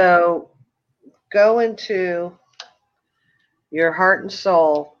 So go into your heart and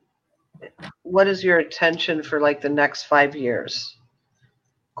soul. What is your intention for like the next 5 years?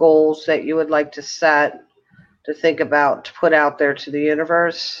 Goals that you would like to set, to think about, to put out there to the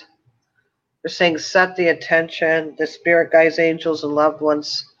universe. They're saying set the intention. The spirit guides, angels, and loved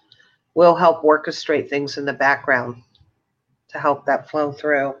ones will help orchestrate things in the background to help that flow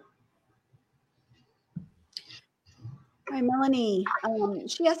through. Hi, Melanie.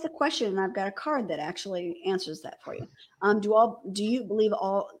 She asked a question, and I've got a card that actually answers that for you. Do you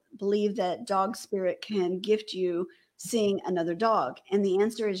believe that dog spirit can gift you seeing another dog? And the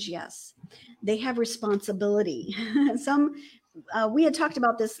answer is yes. They have responsibility. Some we had talked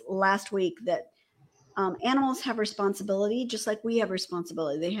about this last week, that animals have responsibility just like we have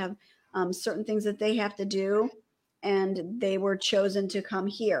responsibility. They have certain things that they have to do, and they were chosen to come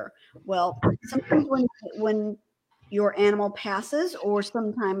here. Well, sometimes when your animal passes, or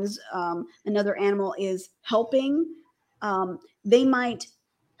sometimes another animal is helping, they might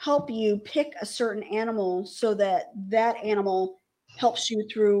help you pick a certain animal so that that animal helps you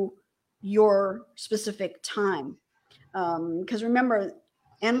through your specific time. Because remember,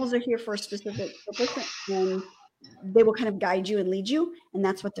 animals are here for a specific purpose, and they will kind of guide you and lead you, and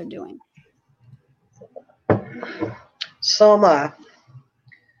that's what they're doing. Soma,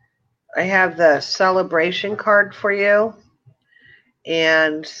 I have the celebration card for you.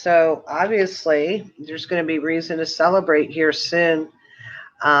 And so obviously there's going to be reason to celebrate here soon.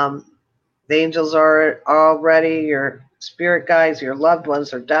 The angels are all ready. Your spirit guides, your loved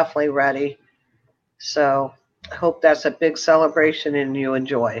ones are definitely ready. So I hope that's a big celebration and you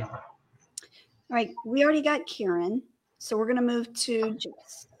enjoy. All right, we already got Karen, so we're going to move to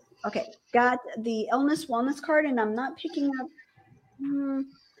Jace. Okay, got the illness wellness card, and I'm not picking up.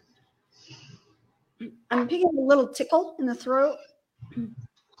 I'm picking up a little tickle in the throat.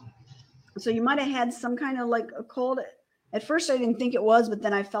 So you might have had some kind of like a cold. At first, I didn't think it was, but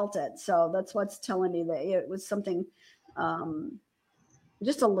then I felt it. So that's what's telling me that it was something,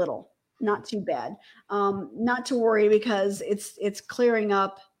 just a little, not too bad. Not to worry, because it's clearing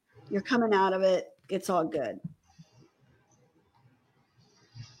up. You're coming out of it. It's all good.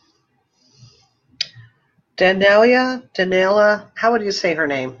 Danelia, how would you say her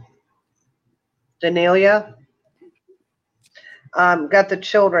name? Danelia? Got the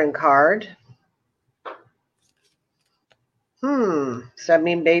children card. Does that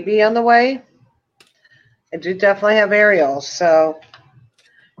mean baby on the way? I do definitely have Ariel. So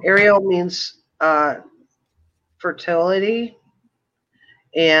Ariel means fertility,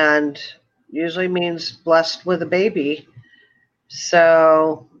 and usually means blessed with a baby.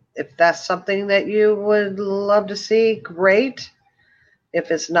 So if that's something that you would love to see, great.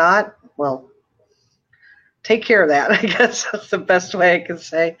 If it's not, well, take care of that. I guess that's the best way I can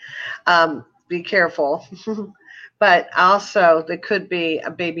say. Be careful. But also, there could be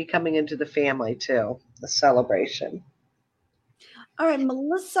a baby coming into the family too, the celebration. All right,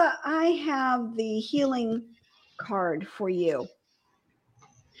 Melissa, I have the healing card for you.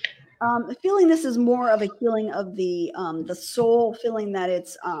 Feeling this is more of a healing of the soul, feeling that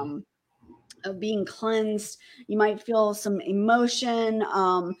it's being cleansed. You might feel some emotion,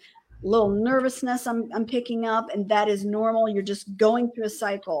 little nervousness I'm picking up, and that is normal. You're just going through a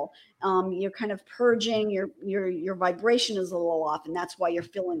cycle. You're kind of purging. Your vibration is a little off, and that's why you're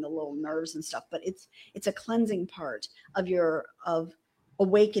feeling the little nerves and stuff. But it's a cleansing part of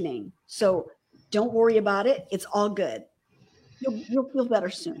awakening. So don't worry about it. It's all good. You'll feel better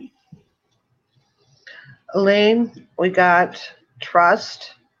soon. Elaine, we got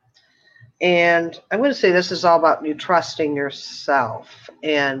trust. And I'm going to say this is all about you trusting yourself,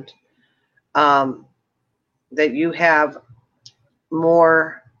 and that you have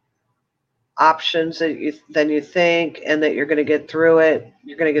more options than you think, and that you're going to get through it.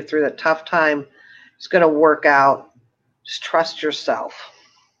 You're going to get through that tough time. It's going to work out. Just trust yourself.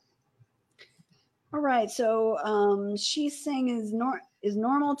 All right. So she's saying is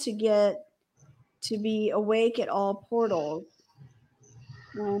normal to be awake at all portals.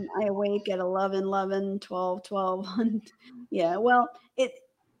 I awake at 11, 11, 12, 12. Yeah, well,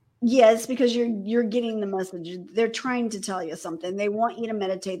 yes, because you're getting the message. They're trying to tell you something. They want you to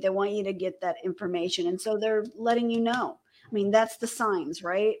meditate. They want you to get that information. And so they're letting you know. I mean, that's the signs,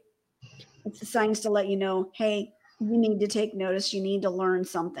 right? It's the signs to let you know, hey, you need to take notice. You need to learn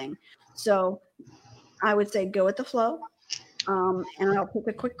something. So I would say go with the flow. And I'll pick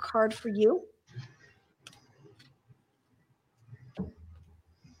a quick card for you.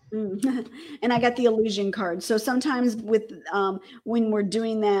 And I got the illusion card. So sometimes with when we're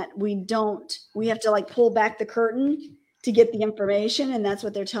doing that, we have to like pull back the curtain to get the information, and that's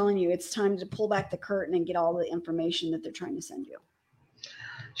what they're telling you. It's time to pull back the curtain and get all the information that they're trying to send you.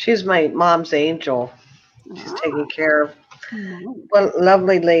 She's my mom's angel. She's taking care of. Well,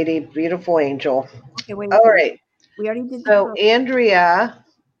 lovely lady, beautiful angel. Okay, wait. All right. We already did. So Andrea.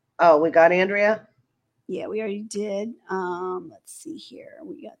 Oh, we got Andrea. Yeah, we already did. Let's see here.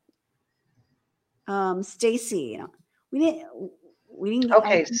 We got Stacy. We didn't.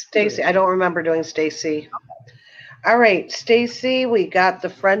 Okay, Stacy. I don't remember doing Stacy. Okay. All right, Stacy. We got the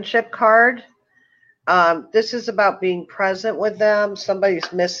friendship card. This is about being present with them.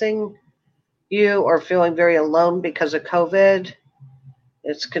 Somebody's missing you or feeling very alone because of COVID.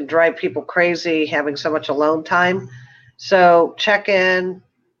 It can drive people crazy having so much alone time. So check in.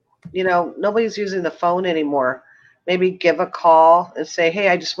 Nobody's using the phone anymore. Maybe give a call and say, hey,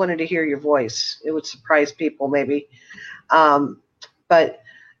 I just wanted to hear your voice. It would surprise people maybe. But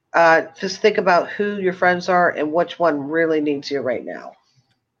just think about who your friends are and which one really needs you right now.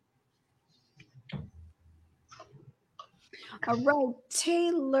 All right,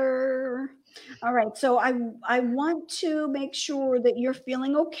 Taylor. All right, so I want to make sure that you're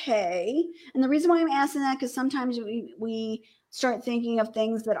feeling okay. And the reason why I'm asking that, because sometimes we start thinking of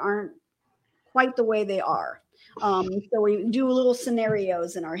things that aren't quite the way they are. So we do little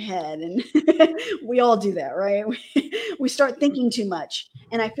scenarios in our head, and we all do that, right? We start thinking too much,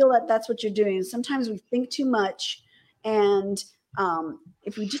 and I feel that that's what you're doing. Sometimes we think too much, and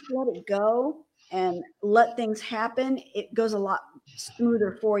if we just let it go and let things happen, it goes a lot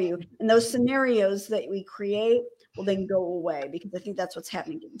smoother for you. And those scenarios that we create will then go away, because I think that's what's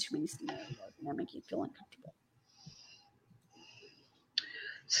happening, getting too many scenarios, and they're making you feel uncomfortable.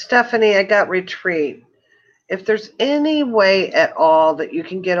 Stephanie, I got retreat. If there's any way at all that you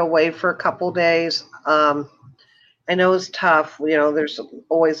can get away for a couple days, I know it's tough. There's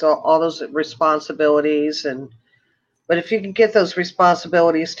always all those responsibilities, but if you can get those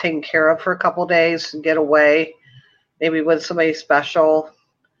responsibilities taken care of for a couple days and get away, maybe with somebody special,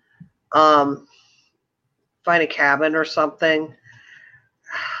 find a cabin or something.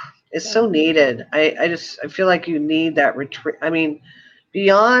 It's so needed. I feel like you need that retreat. I mean,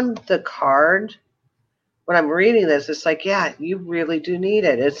 beyond the card, when I'm reading this, it's like, yeah, you really do need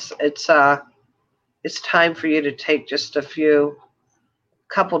it. It's time for you to take just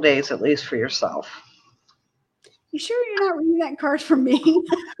couple days at least for yourself. You sure you're not reading that card for me?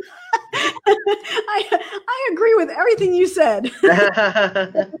 I agree with everything you said.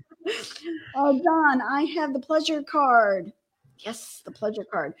 Don, I have the pleasure card. Yes, the pleasure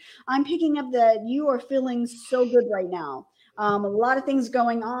card. I'm picking up that you are feeling so good right now. A lot of things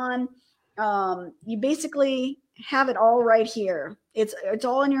going on. You basically have it all right here. It's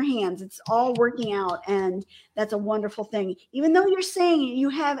all in your hands. It's all working out, and that's a wonderful thing. Even though you're saying you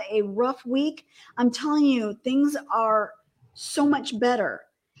have a rough week, I'm telling you, things are so much better.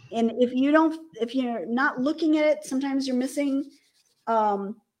 And if you're not looking at it, sometimes you're missing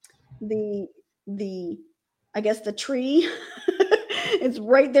the I guess the tree. It's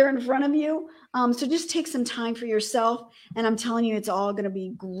right there in front of you. So just take some time for yourself, and I'm telling you, it's all going to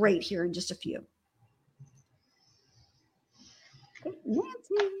be great here in just a few. Okay,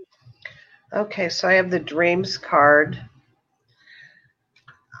 Nancy. Okay, so I have the dreams card.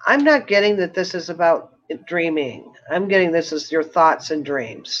 I'm not getting that this is about dreaming. I'm getting this as your thoughts and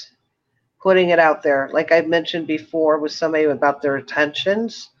dreams. Putting it out there. Like I mentioned before with somebody about their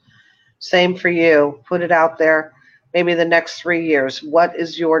intentions. Same for you. Put it out there. Maybe the next 3 years. What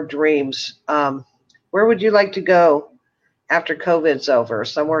is your dreams? Where would you like to go after COVID's over?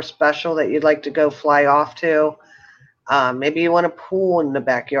 Somewhere special that you'd like to go fly off to? Maybe you want a pool in the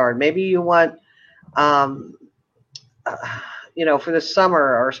backyard. Maybe you want, for the summer,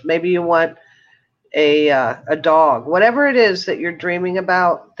 or maybe you want a dog. Whatever it is that you're dreaming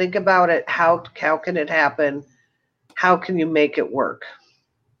about, think about it. How can it happen? How can you make it work?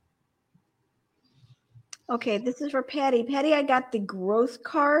 Okay, this is for Patty. Patty, I got the growth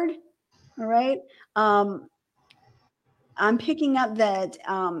card. All right. I'm picking up that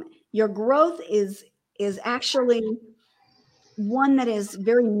your growth is actually one that is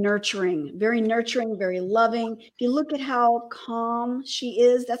very nurturing, very loving. If you look at how calm she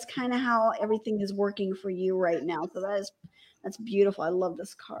is, that's kind of how everything is working for you right now. So that's beautiful. I love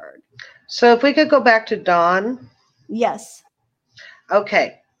this card. So if we could go back to Dawn. Yes.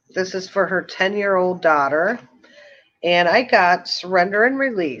 Okay. This is for her 10-year-old daughter. And I got surrender and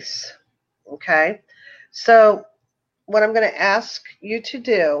release. Okay. So what I'm going to ask you to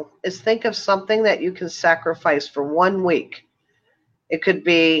do is think of something that you can sacrifice for 1 week. It could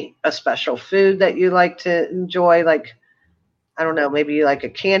be a special food that you like to enjoy, like, I don't know, maybe you like a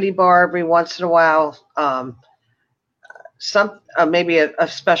candy bar every once in a while. Maybe a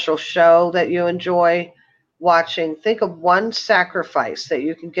special show that you enjoy watching. Think of one sacrifice that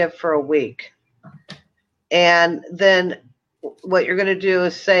you can give for a week. And then what you're going to do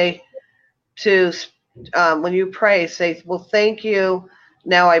is say when you pray, say, well, thank you.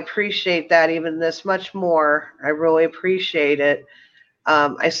 Now I appreciate that even this much more. I really appreciate it.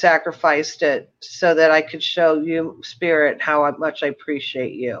 I sacrificed it so that I could show you, Spirit, how much I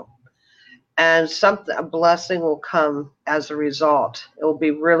appreciate you. And a blessing will come as a result. It will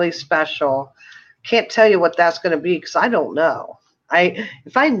be really special. Can't tell you what that's going to be because I don't know.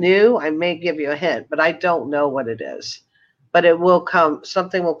 If I knew, I may give you a hint, but I don't know what it is. But it will come.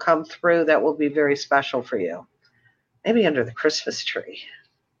 Something will come through that will be very special for you. Maybe under the Christmas tree.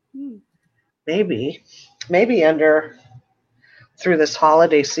 Hmm. Maybe under through this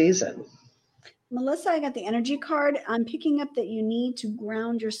holiday season. Melissa, I got the energy card. I'm picking up that you need to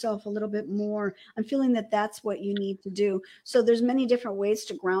ground yourself a little bit more. I'm feeling that that's what you need to do. So there's many different ways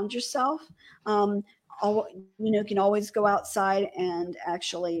to ground yourself. Um, you can always go outside and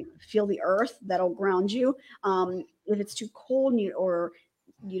actually feel the earth. That'll ground you. If it's too cold or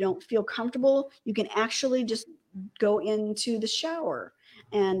you don't feel comfortable, you can actually just go into the shower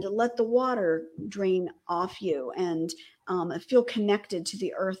and let the water drain off you and feel connected to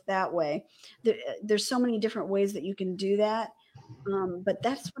the earth that way. There's so many different ways that you can do that. But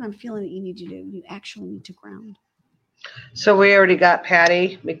that's what I'm feeling that you need to do. You actually need to ground. So we already got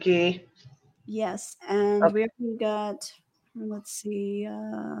Patty McGee. Yes. And we already got, let's see,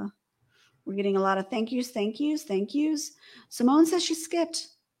 we're getting a lot of thank yous. Simone says she skipped.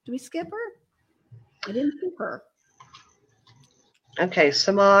 Do we skip her? I didn't skip her. Okay,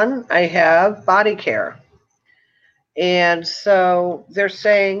 Simone, I have body care. And so they're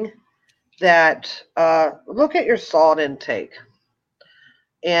saying that look at your salt intake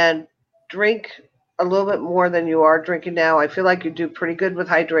and drink a little bit more than you are drinking now. I feel like you do pretty good with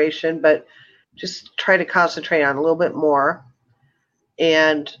hydration, but just try to concentrate on a little bit more.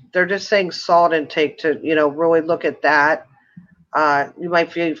 And they're just saying salt intake to, really look at that. You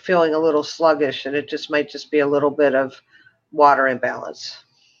might be feeling a little sluggish, and it just might be a little bit of water imbalance.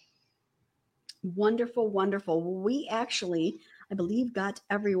 Wonderful, wonderful. We actually, I believe, got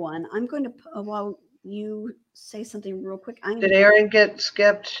everyone. I'm going to, while you say something real quick. Did Erin get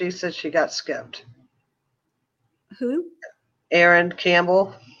skipped? She said she got skipped. Who? Erin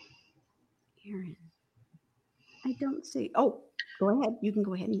Campbell. Erin. I don't see. Oh, go ahead. You can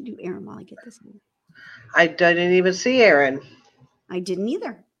go ahead and do Erin while I get this in. I didn't even see Erin. I didn't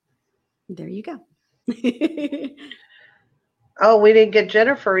either. There you go. Oh, we didn't get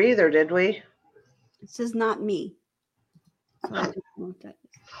Jennifer either, did we? It says not me.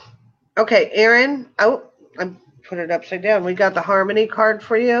 Okay, Erin. Oh, I put it upside down. We got the Harmony card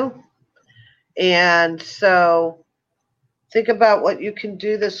for you. And so think about what you can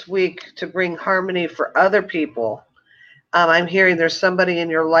do this week to bring harmony for other people. I'm hearing there's somebody in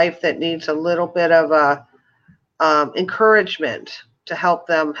your life that needs a little bit of encouragement to help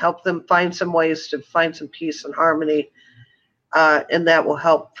them find some ways to find some peace and harmony. And that will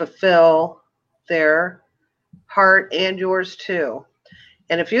help fulfill their heart and yours too.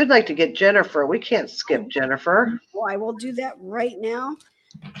 And if you'd like to get Jennifer, we can't skip Jennifer. Well, I will do that right now.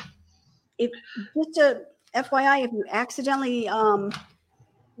 If just a FYI, if you accidentally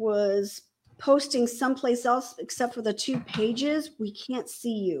was posting someplace else except for the 2 pages, we can't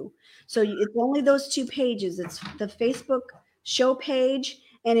see you. So it's only those 2 pages. It's the Facebook show page,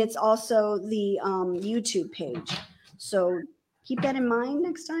 and it's also the YouTube page. So keep that in mind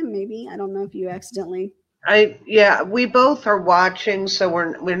next time. Maybe, I don't know if you accidentally. We both are watching,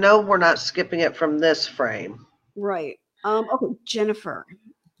 so we know we're not skipping it from this frame. Right. Okay, Jennifer.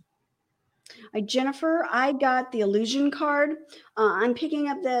 Jennifer, I got the illusion card. I'm picking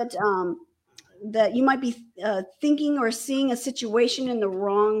up that that you might be thinking or seeing a situation in the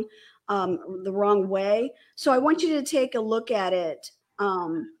wrong way. So I want you to take a look at it,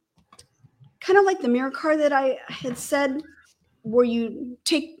 kind of like the mirror card that I had said, where you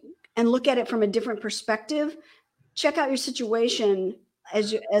take and look at it from a different perspective. Check out your situation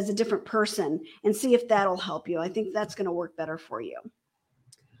as a different person and see if that'll help you. I think that's going to work better for you.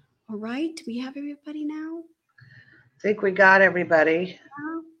 All right. Do we have everybody now? I think we got everybody.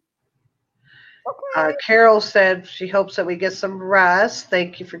 Okay. Carol said she hopes that we get some rest.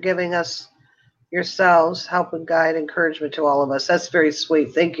 Thank you for giving us yourselves help and guide, encouragement to all of us. That's very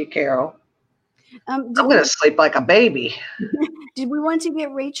sweet. Thank you, Carol. I'm going to sleep like a baby. Did we want to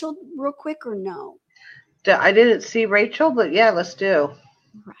get Rachel real quick or no? I didn't see Rachel, but yeah, let's do.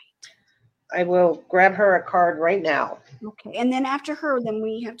 Right. I will grab her a card right now. Okay. And then after her, then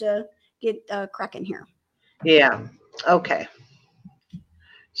we have to get Kraken here. Yeah. Okay.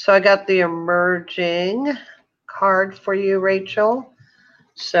 So I got the emerging card for you, Rachel.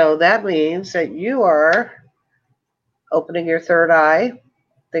 So that means that you are opening your third eye.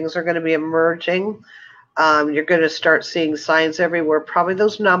 Things are going to be emerging. You're going to start seeing signs everywhere. Probably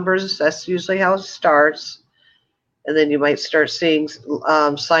those numbers. That's usually how it starts. And then you might start seeing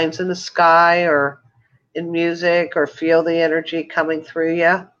signs in the sky or in music, or feel the energy coming through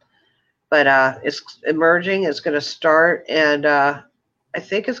you. But it's emerging. It's going to start, and I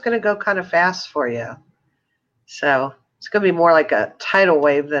think it's going to go kind of fast for you. So it's going to be more like a tidal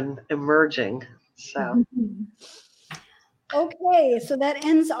wave than emerging. So Okay, so that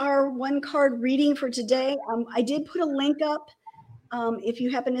ends our one card reading for today. I did put a link up if you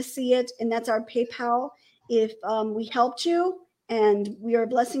happen to see it, and that's our PayPal. If we helped you and we are a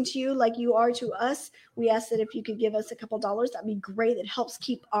blessing to you like you are to us, we ask that if you could give us a couple dollars, that'd be great. It helps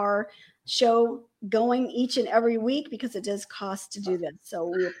keep our show going each and every week because it does cost to do this. So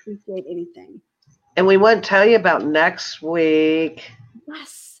we appreciate anything. And we want to tell you about next week.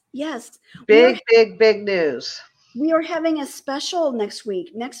 Yes. Big news. We are having a special next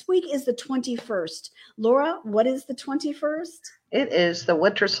week. Next week is the 21st. Laura, what is the 21st? It is the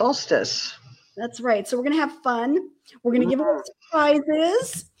winter solstice. That's right. So we're going to have fun. We're going to give away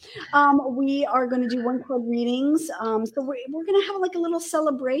surprises. We are going to do one card readings. So we're going to have like a little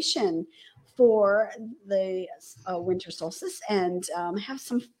celebration for the winter solstice and have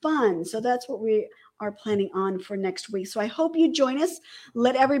some fun. So that's what we are planning on for next week. So I hope you join us.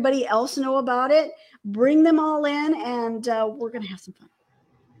 Let everybody else know about it. Bring them all in, and we're going to have some fun.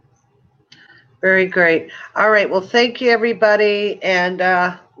 Very great. All right. Well, thank you, everybody. And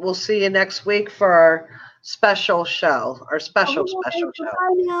we'll see you next week for our special show, our special show.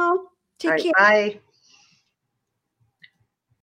 Bye now. Take care. Bye.